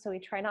enough. And so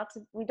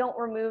we don't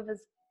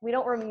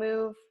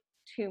remove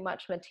too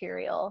much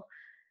material.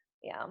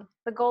 Yeah,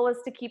 the goal is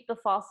to keep the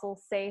fossil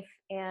safe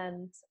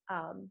and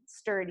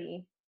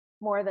sturdy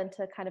more than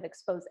to kind of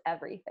expose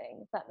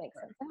everything, if that makes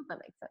sense. I hope that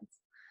makes sense.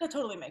 That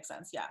totally makes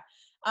sense. Yeah.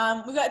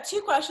 We've got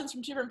two questions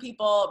from two different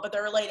people, but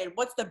they're related.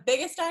 What's the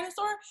biggest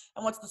dinosaur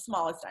and what's the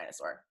smallest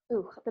dinosaur?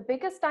 Ooh, the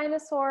biggest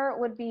dinosaur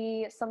would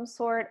be some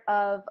sort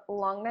of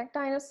long neck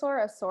dinosaur,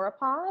 a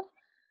sauropod.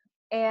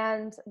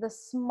 And the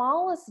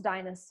smallest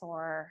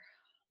dinosaur,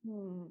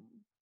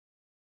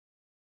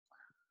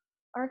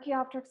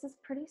 Archaeopteryx is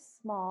pretty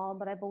small,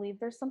 but I believe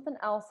there's something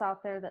else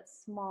out there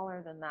that's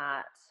smaller than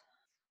that.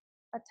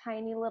 A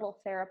tiny little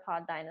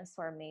theropod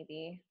dinosaur,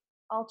 maybe.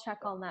 I'll check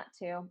on that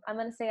too. I'm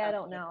going to say I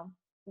don't know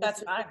the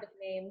That's fine. specific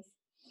names.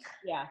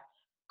 Yeah.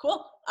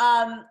 Cool.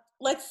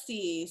 Let's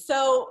see.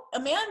 So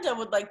Amanda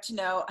would like to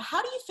know,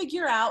 how do you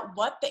figure out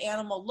what the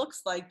animal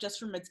looks like just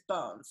from its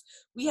bones?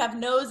 We have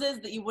noses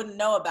that you wouldn't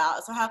know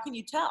about, so how can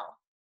you tell?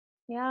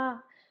 Yeah,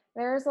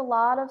 there's a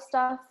lot of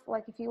stuff.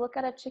 Like if you look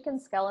at a chicken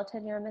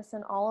skeleton, you're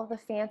missing all of the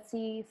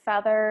fancy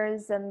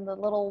feathers and the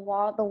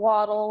little the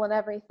waddle and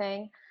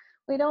everything.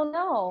 We don't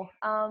know.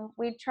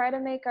 We try to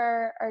make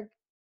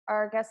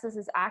our guesses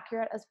as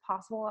accurate as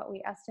possible.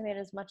 We estimate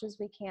as much as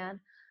we can.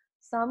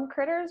 Some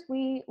critters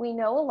we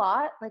know a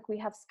lot. Like we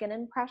have skin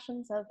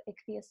impressions of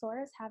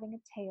Ichthyosaurus having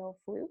a tail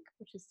fluke,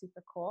 which is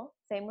super cool.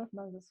 Same with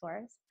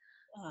Mosasaurus.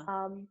 Uh,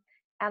 Um,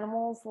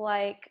 Animals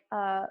like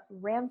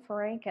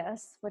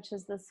Rhamphorhynchus, which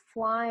is this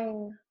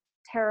flying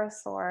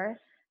pterosaur,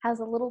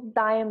 has a little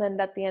diamond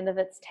at the end of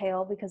its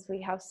tail because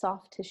we have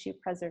soft tissue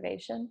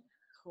preservation.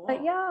 But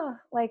cool. yeah,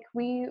 like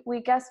we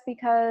guess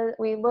because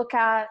we look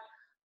at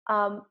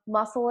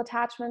muscle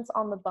attachments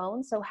on the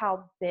bone, so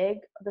how big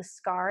the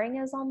scarring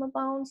is on the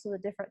bone, so the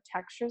different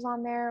textures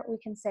on there, we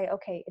can say,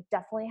 okay, it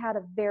definitely had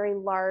a very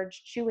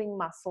large chewing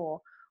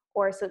muscle,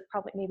 or so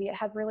probably maybe it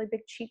had really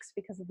big cheeks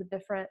because of the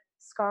different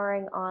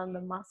scarring on the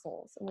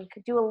muscles. And we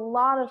could do a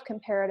lot of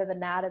comparative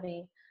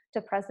anatomy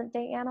to present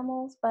day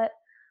animals, but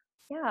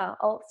yeah,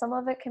 some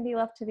of it can be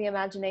left to the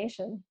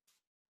imagination.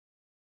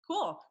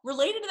 Cool.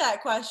 Related to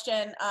that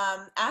question,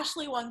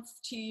 Ashley wants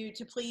you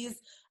to please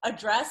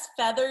address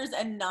feathers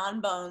and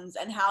non-bones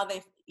and how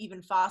they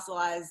even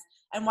fossilize,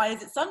 and why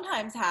does it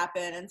sometimes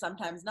happen and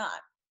sometimes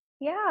not?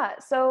 Yeah,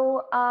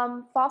 so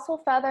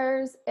fossil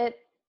feathers, it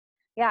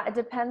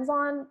depends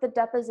on the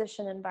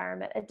deposition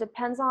environment. It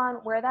depends on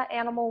where that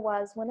animal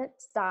was when it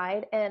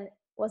died, and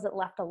was it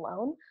left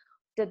alone?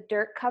 Did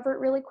dirt cover it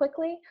really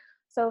quickly?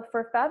 So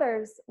for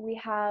feathers, we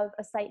have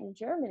a site in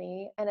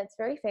Germany, and it's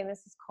very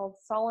famous. It's called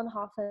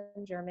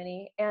Sollenhofen,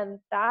 Germany, and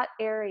that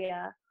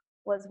area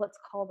was what's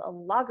called a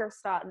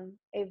Lagerstätten,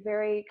 a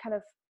very kind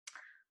of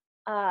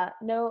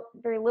no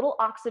very little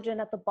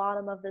oxygen at the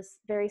bottom of this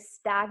very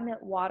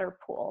stagnant water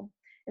pool.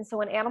 And so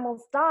when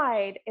animals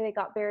died, they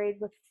got buried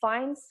with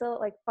fine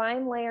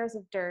layers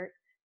of dirt,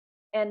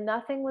 and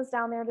nothing was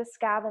down there to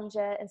scavenge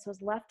it, and so it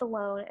was left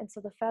alone. And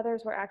so the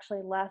feathers were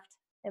actually left,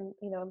 and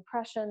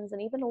impressions,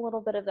 and even a little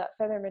bit of that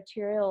feather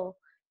material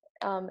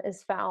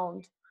is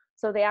found.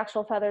 So the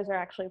actual feathers are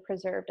actually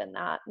preserved in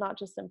that, not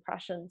just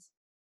impressions.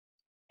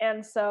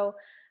 And so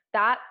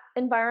that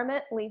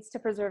environment leads to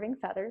preserving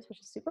feathers, which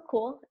is super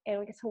cool, and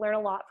we get to learn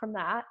a lot from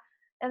that.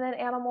 And then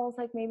animals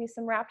like maybe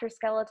some raptor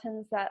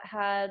skeletons that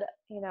had,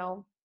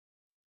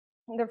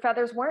 their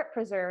feathers weren't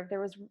preserved.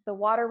 The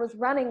water was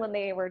running when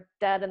they were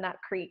dead in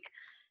that creek.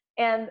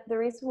 And the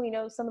reason we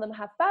know some of them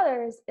have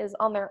feathers is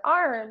on their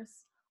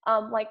arms.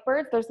 Like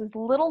birds, there's these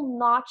little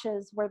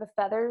notches where the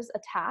feathers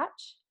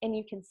attach, and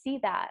you can see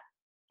that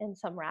in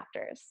some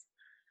raptors.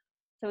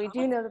 So we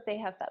do know that they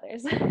have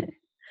feathers.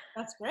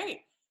 That's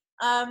great.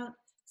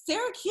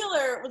 Sarah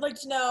Keeler would like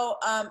to know,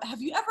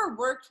 have you ever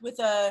worked with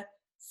a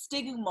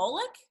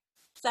stygmolic?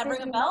 Does that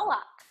ring a bell?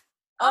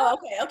 Oh,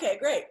 okay,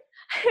 great.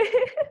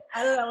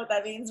 I don't know what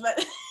that means,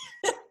 but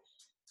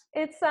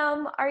it's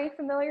are you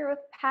familiar with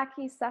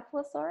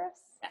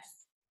Pachycephalosaurus?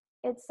 yes.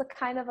 It's a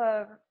kind of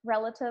a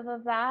relative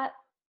of that.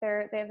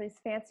 They have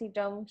these fancy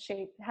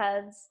dome-shaped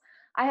heads.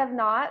 I have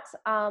not.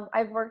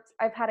 I've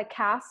had a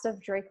cast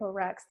of Draco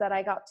Rex that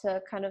I got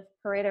to kind of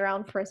parade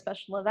around for a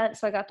special event,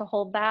 so I got to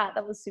hold that.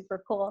 That was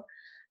super cool.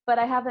 But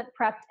I haven't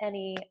prepped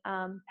any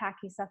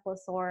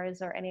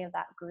Pachycephalosaurs or any of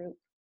that group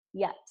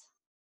yet.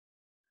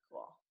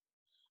 Cool.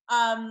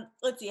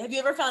 Let's see. Have you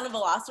ever found a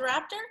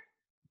velociraptor?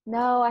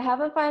 No, I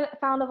haven't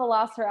found a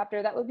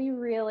velociraptor. That would be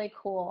really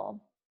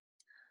cool.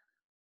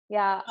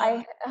 Yeah,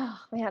 oh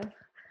man,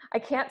 I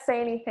can't say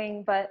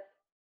anything, but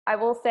I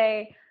will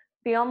say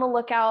be on the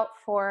lookout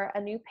for a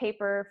new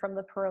paper from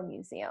the Perot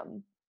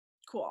Museum.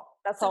 Cool.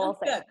 That's all I'll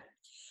say.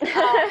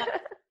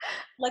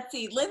 Let's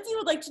see. Lindsay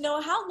would like to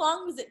know, how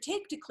long does it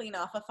take to clean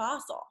off a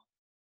fossil?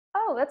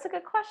 Oh, that's a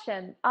good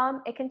question.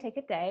 It can take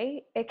a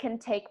day. It can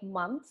take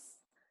months.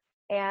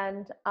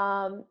 And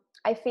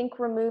I think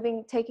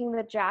taking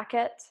the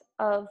jacket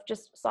of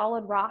just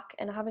solid rock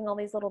and having all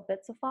these little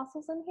bits of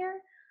fossils in here,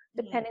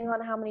 depending on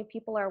how many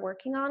people are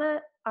working on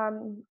it,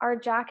 our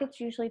jackets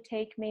usually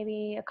take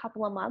maybe a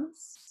couple of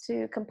months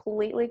to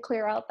completely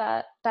clear out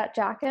that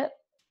jacket.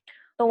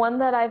 The one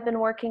that I've been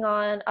working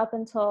on up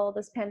until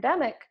this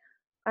pandemic,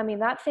 I mean,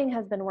 that thing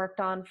has been worked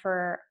on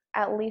for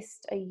at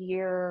least a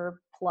year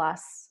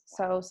plus.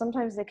 So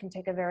sometimes it can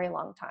take a very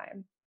long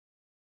time.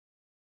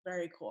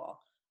 Very cool.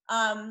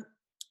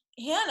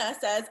 Hannah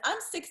says, I'm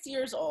 6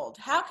 years old.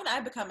 How can I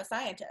become a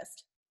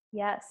scientist?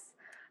 Yes.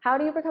 How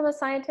do you become a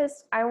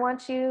scientist? I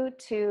want you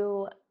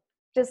to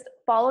just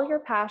follow your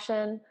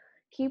passion,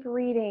 keep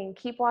reading,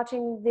 keep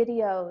watching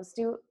videos,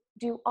 do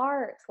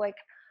art, like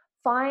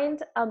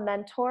find a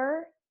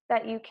mentor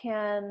that you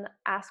can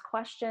ask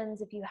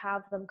questions if you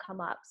have them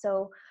come up.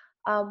 So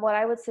what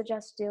I would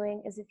suggest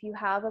doing is, if you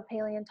have a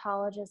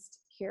paleontologist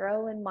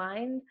hero in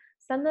mind,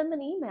 send them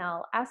an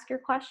email, ask your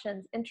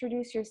questions,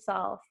 introduce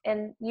yourself,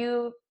 and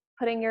you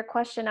putting your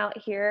question out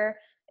here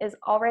is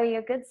already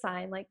a good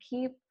sign. Like,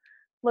 keep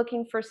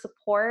looking for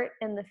support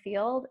in the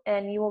field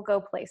and you will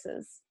go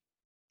places.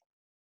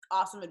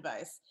 Awesome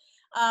advice.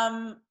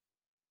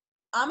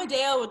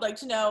 Amadeo would like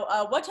to know,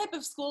 what type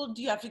of school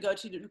do you have to go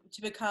to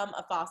become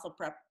a fossil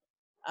prep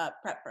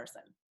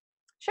person?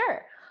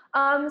 Sure.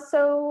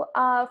 So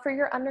for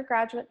your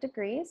undergraduate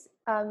degrees,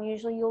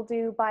 usually you'll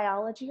do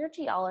biology or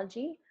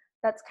geology.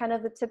 That's kind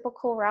of the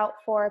typical route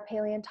for a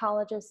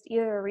paleontologist,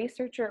 either a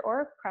researcher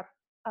or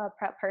a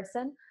prep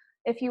person.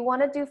 If you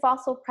want to do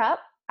fossil prep,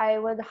 I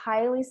would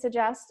highly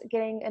suggest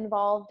getting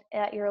involved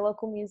at your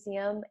local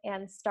museum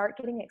and start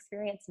getting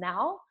experience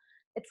now.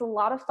 It's a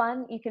lot of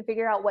fun. You can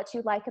figure out what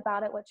you like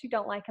about it, what you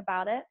don't like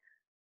about it.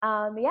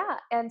 Yeah,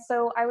 and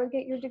so I would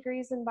get your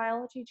degrees in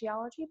biology,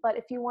 geology, but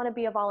if you want to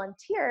be a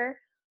volunteer,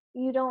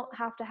 you don't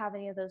have to have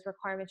any of those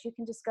requirements. You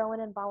can just go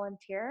in and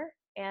volunteer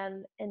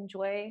and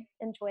enjoy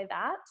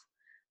that.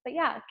 But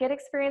yeah, get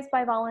experience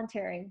by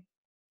volunteering.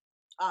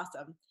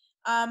 Awesome.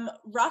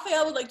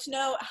 Raphael would like to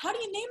know, how do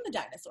you name the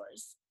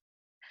dinosaurs?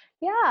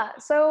 Yeah,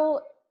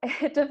 so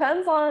it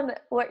depends on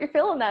what you're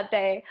feeling that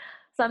day.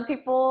 Some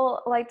people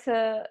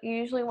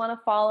usually want to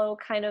follow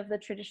kind of the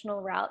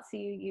traditional route, so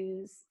you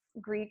use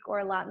Greek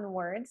or Latin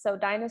words. So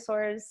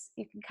dinosaurs,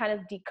 you can kind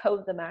of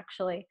decode them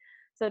actually.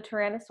 So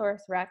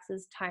Tyrannosaurus rex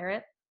is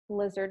tyrant,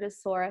 lizard is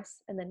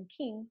Saurus, and then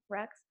king,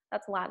 Rex,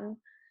 that's Latin.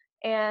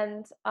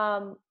 And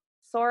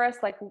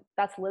Saurus, like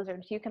that's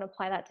lizard. You can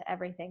apply that to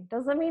everything.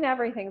 Doesn't mean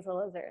everything's a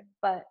lizard,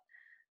 but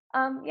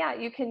yeah,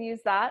 you can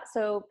use that.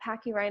 So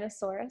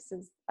Pachyrhinosaurus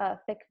is a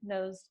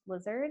thick-nosed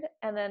lizard.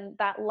 And then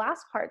that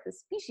last part, the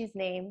species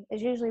name,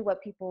 is usually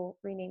what people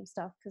rename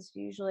stuff, because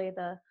usually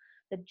the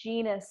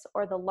genus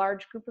or the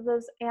large group of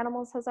those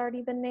animals has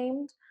already been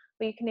named,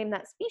 but you can name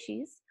that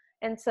species.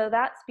 And so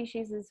that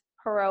species is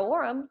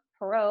Peroorum,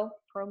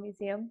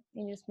 Peromuseum,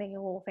 and you just make it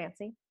a little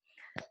fancy.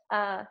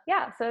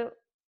 Yeah, so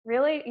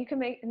really you can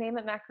name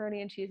it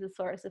macaroni and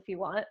cheeseosaurus if you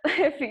want,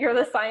 if you're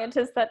the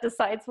scientist that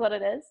decides what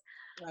it is.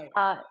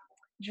 Right.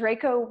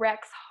 Draco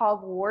Rex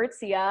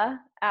Hogwartsia,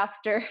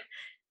 after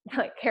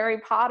like Harry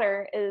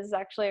Potter, is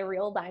actually a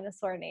real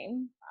dinosaur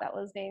name that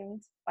was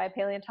named by a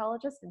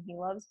paleontologist, and he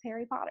loves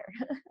Harry Potter.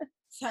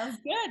 Sounds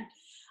good.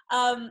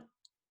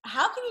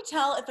 How can you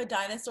tell if a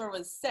dinosaur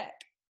was sick?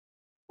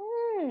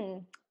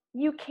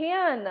 You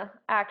can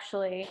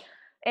actually,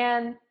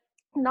 and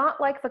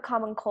not like the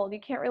common cold. You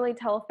can't really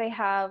tell if they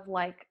have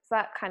like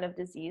that kind of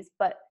disease,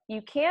 but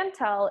you can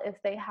tell if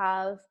they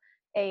have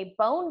a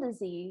bone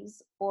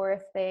disease, or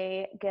if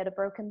they get a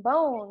broken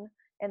bone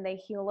and they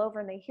heal over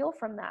and they heal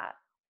from that,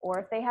 or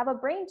if they have a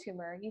brain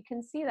tumor. You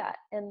can see that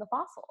in the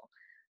fossil.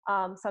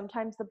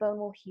 Sometimes the bone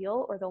will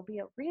heal, or there'll be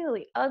a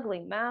really ugly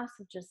mass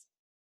of just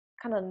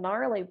kind of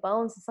gnarly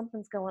bones.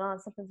 Something's going on,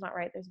 something's not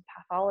right, there's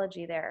a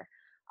pathology there.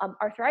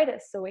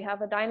 Arthritis. So we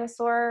have a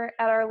dinosaur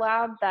at our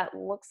lab that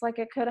looks like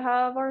it could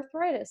have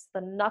arthritis.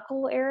 The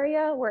knuckle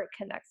area where it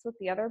connects with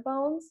the other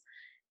bones,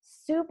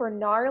 super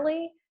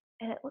gnarly,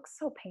 and it looks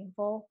so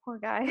painful, poor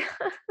guy.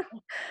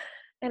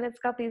 And it's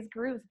got these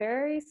grooves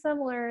very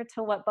similar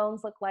to what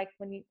bones look like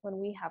when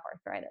we have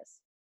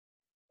arthritis.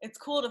 It's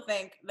cool to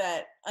think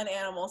that an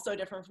animal so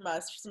different from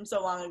us from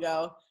so long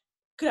ago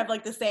could have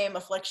like the same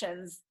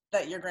afflictions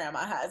that your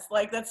grandma has.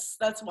 Like that's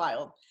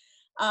wild.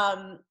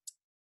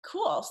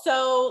 Cool.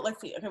 So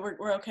let's see. Okay,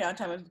 we're okay on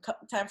time.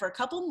 Time for a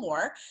couple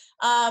more.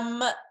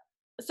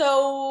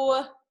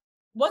 So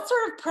what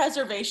sort of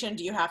preservation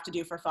do you have to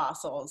do for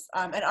fossils?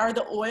 And are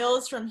the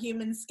oils from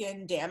human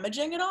skin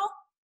damaging at all?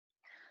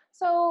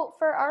 So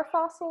for our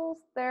fossils,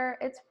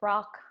 it's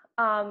rock.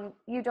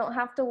 You don't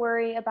have to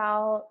worry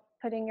about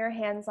putting your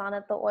hands on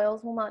it. The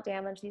oils will not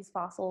damage these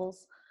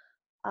fossils.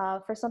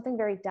 For something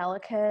very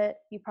delicate,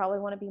 you probably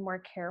want to be more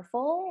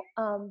careful,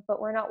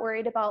 but we're not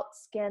worried about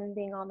skin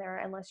being on there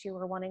unless you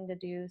were wanting to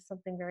do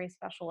something very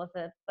special with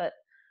it, but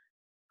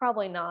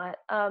probably not.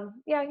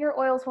 Yeah, your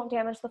oils won't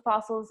damage the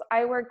fossils.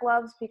 I wear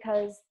gloves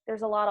because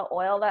there's a lot of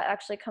oil that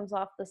actually comes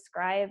off the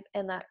scribe,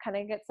 and that kind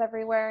of gets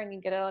everywhere and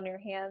you get it on your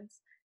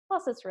hands.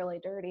 Plus it's really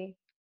dirty.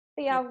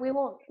 But yeah,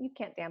 you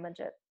can't damage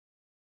it.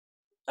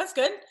 That's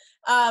good.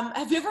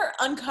 Have you ever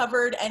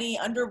uncovered any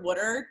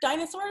underwater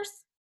dinosaurs?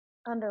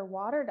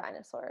 Underwater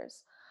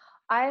dinosaurs.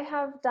 I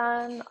have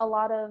done a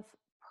lot of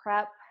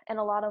prep and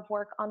a lot of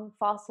work on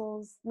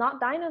fossils, not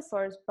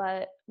dinosaurs,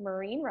 but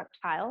marine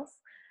reptiles.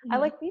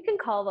 Mm-hmm. You can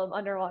call them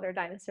underwater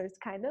dinosaurs,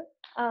 kind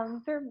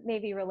of. They're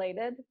maybe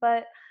related,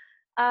 but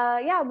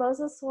yeah,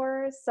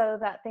 mosasaurs. So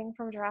that thing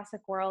from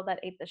Jurassic World that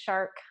ate the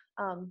shark.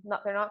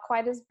 They're not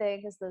quite as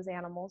big as those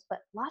animals, but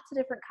lots of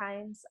different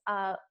kinds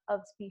of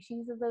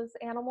species of those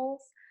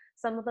animals.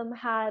 Some of them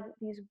had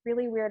these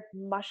really weird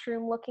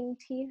mushroom-looking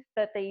teeth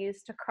that they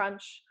used to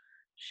crunch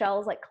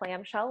shells like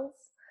clam shells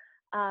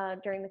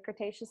during the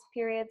Cretaceous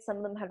period. Some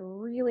of them had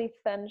really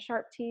thin,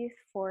 sharp teeth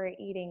for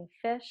eating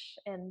fish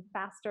and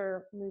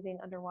faster-moving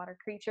underwater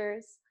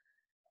creatures.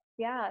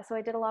 Yeah, so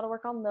I did a lot of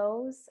work on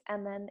those.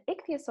 And then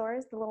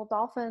ichthyosaurs, the little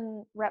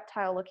dolphin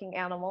reptile-looking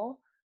animal,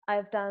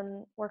 I've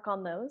done work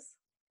on those.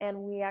 And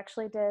we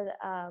actually did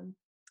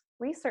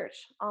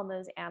research on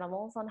those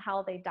animals, on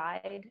how they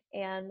died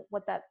and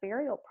what that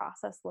burial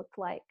process looked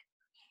like.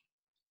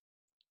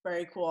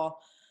 Very cool.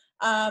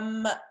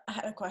 I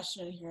had a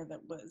question here that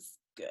was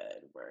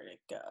good. Where did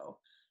it go?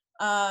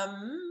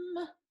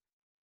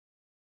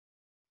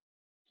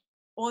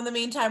 Well, in the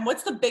meantime,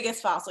 what's the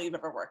biggest fossil you've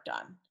ever worked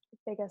on?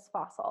 Biggest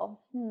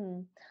fossil.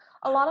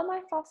 A lot of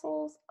my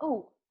fossils.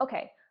 Oh,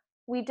 okay.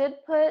 We did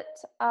put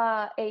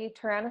a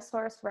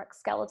Tyrannosaurus Rex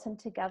skeleton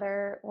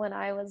together when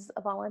I was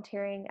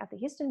volunteering at the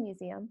Houston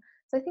Museum.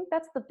 So I think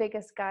that's the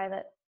biggest guy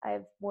that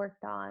I've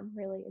worked on,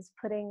 really, is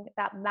putting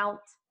that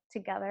mount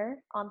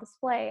together on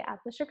display at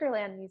the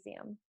Sugarland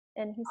Museum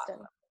in Houston.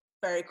 Awesome.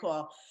 Very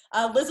cool.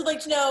 Liz would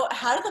like to know,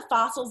 how do the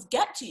fossils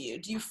get to you?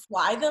 Do you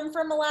fly them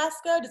from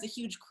Alaska? Does a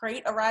huge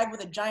crate arrive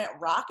with a giant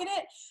rock in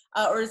it?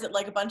 Or is it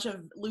like a bunch of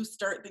loose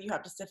dirt that you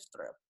have to sift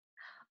through?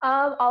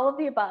 All of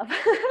the above.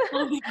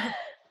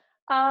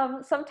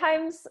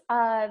 Sometimes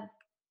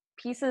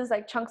pieces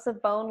like chunks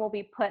of bone will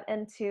be put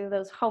into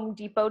those Home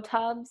Depot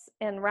tubs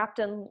and wrapped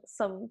in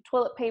some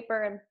toilet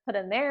paper and put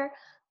in there.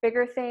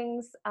 Bigger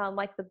things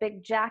like the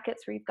big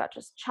jackets where you've got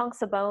just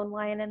chunks of bone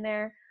lying in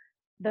there,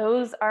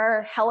 those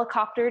are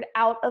helicoptered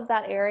out of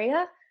that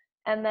area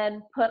and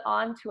then put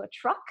onto a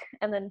truck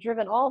and then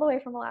driven all the way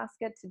from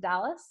Alaska to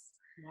Dallas.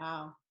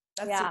 Wow.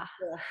 That's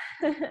super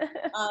Yeah.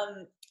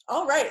 cool.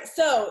 All right,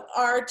 so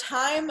our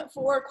time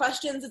for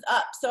questions is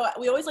up. So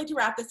we always like to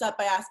wrap this up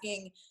by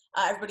asking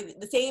everybody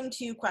the same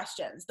two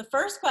questions. The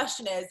first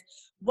question is,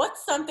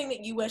 what's something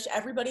that you wish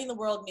everybody in the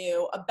world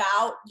knew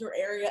about your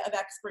area of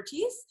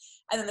expertise?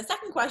 And then the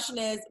second question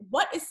is,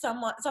 what is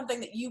something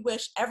that you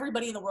wish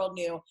everybody in the world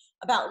knew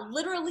about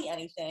literally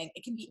anything?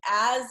 It can be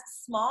as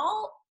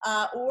small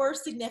or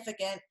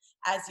significant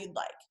as you'd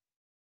like.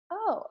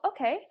 Oh,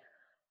 okay.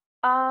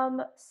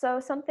 So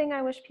something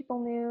I wish people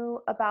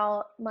knew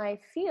about my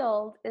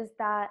field is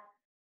that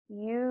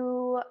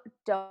you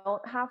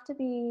don't have to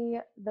be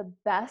the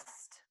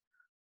best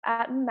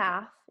at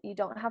math. You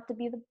don't have to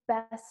be the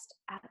best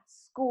at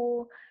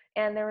school.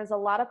 And there was a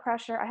lot of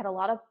pressure. I had a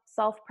lot of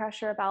self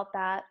pressure about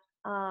that.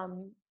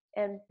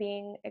 And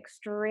being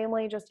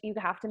extremely just, you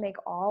have to make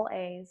all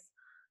A's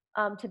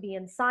to be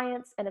in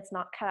science. And it's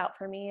not cut out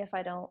for me if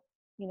I don't,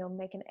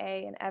 make an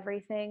A in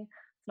everything.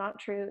 It's not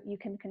true. You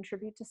can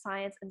contribute to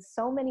science in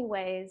so many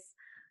ways.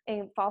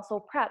 In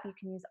fossil prep, you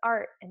can use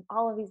art and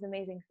all of these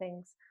amazing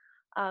things.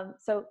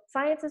 So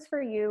science is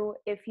for you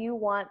if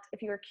you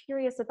are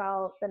curious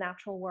about the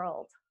natural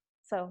world.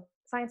 So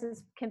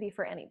can be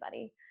for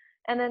anybody.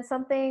 And then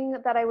something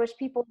that I wish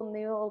people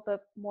knew a little bit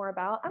more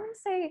about, I'm going to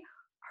say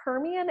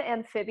Permian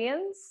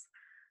amphibians.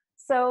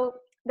 So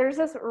there's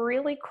this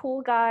really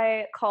cool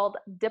guy called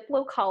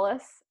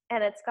Diplocolus,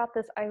 and it's got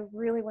this, I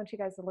really want you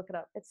guys to look it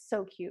up. It's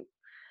so cute.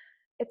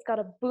 It's got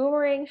a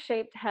boomerang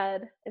shaped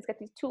head. It's got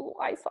these two little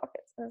eye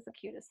sockets, and it's the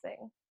cutest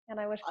thing. And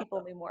I wish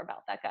people knew more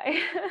about that guy.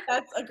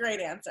 That's a great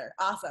answer.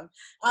 Awesome.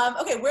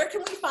 Okay, where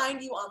can we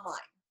find you online?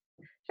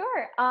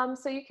 Sure.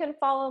 So you can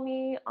follow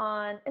me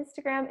on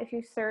Instagram if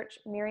you search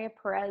Miria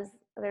Perez.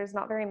 There's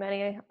not very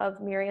many of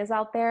Mirias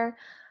out there.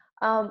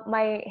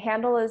 My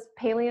handle is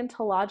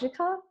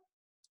Paleontologica.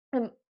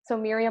 And so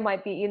Miria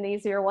might be an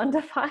easier one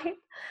to find.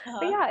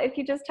 But yeah, if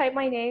you just type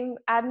my name,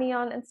 add me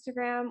on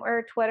Instagram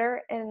or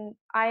Twitter, and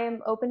I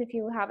am open if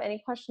you have any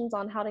questions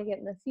on how to get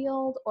in the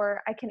field,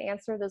 or I can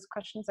answer those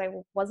questions I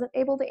wasn't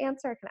able to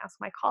answer. I can ask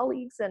my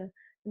colleagues and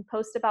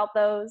post about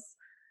those.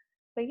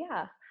 But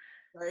yeah.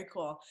 Very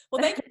cool.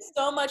 Well, thank you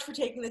so much for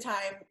taking the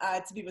time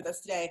to be with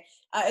us today.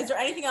 Is there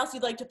anything else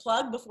you'd like to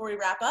plug before we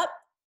wrap up?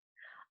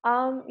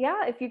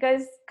 Yeah, if you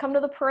guys come to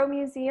the Perot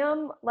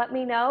Museum, let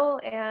me know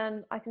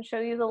and I can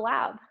show you the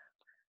lab.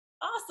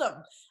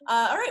 Awesome.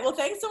 All right. Well,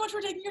 thanks so much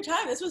for taking your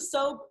time. This was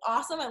so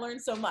awesome. I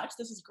learned so much.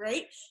 This was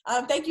great.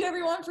 Thank you,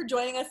 everyone, for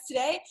joining us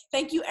today.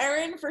 Thank you,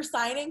 Erin, for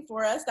signing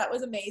for us. That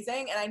was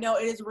amazing. And I know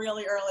it is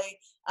really early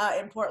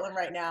in Portland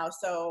right now,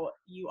 so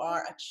you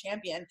are a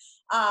champion.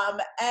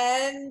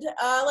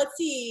 Let's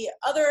see,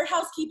 other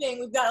housekeeping.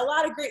 We've got a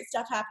lot of great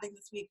stuff happening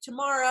this week.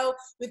 Tomorrow,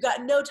 we've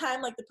got No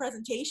Time Like the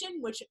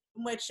Presentation, which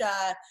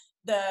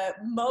the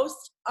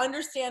most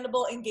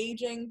understandable,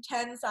 engaging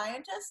 10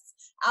 scientists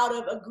out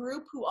of a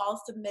group who all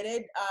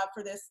submitted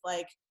for this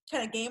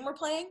kind of game we're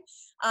playing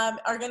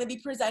are going to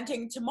be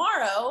presenting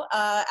tomorrow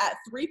at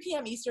 3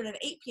 p.m. Eastern and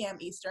 8 p.m.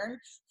 Eastern,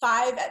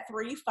 5 at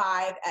 3,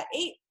 5 at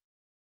 8.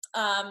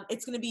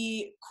 It's going to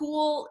be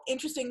cool,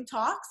 interesting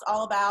talks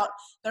all about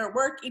their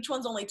work. Each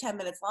one's only 10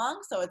 minutes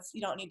long, so you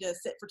don't need to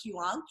sit for too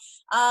long.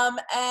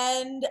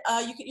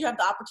 You have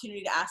the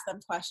opportunity to ask them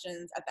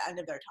questions at the end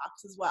of their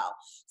talks as well.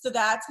 So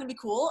that's going to be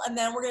cool. And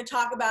then we're going to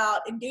talk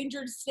about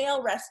endangered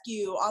snail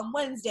rescue on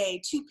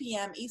Wednesday, 2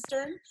 p.m.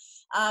 Eastern.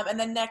 And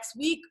then next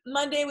week,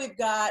 Monday, we've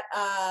got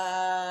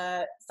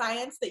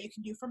science that you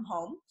can do from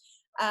home.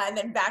 And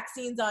then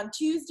vaccines on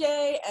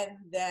Tuesday, and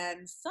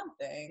then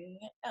something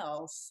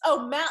else.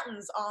 Oh,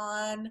 mountains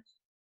on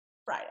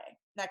Friday,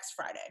 next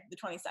Friday, the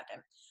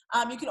 22nd.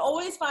 You can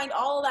always find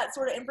all of that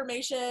sort of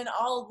information,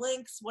 all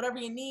links, whatever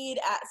you need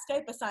at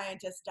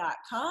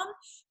skypeascientist.com.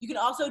 You can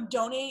also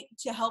donate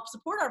to help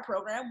support our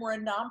program. We're a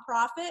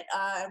nonprofit,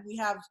 and we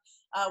have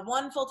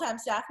one full-time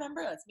staff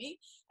member, that's me,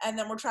 and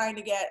then we're trying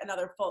to get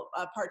another full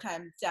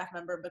part-time staff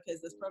member because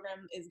this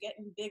program is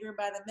getting bigger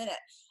by the minute.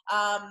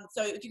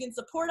 So if you can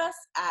support us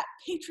at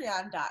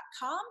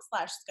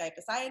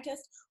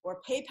patreon.com/skypeascientist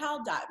or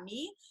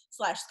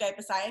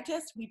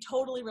paypal.me/skypeascientist, we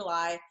totally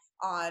rely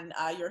on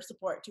your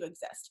support to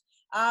exist.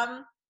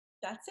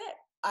 That's it.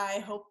 I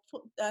hope,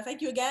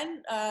 thank you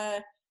again,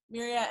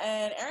 Miria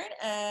and Erin,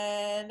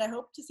 and I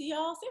hope to see you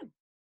all soon.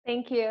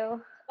 Thank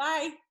you.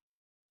 Bye.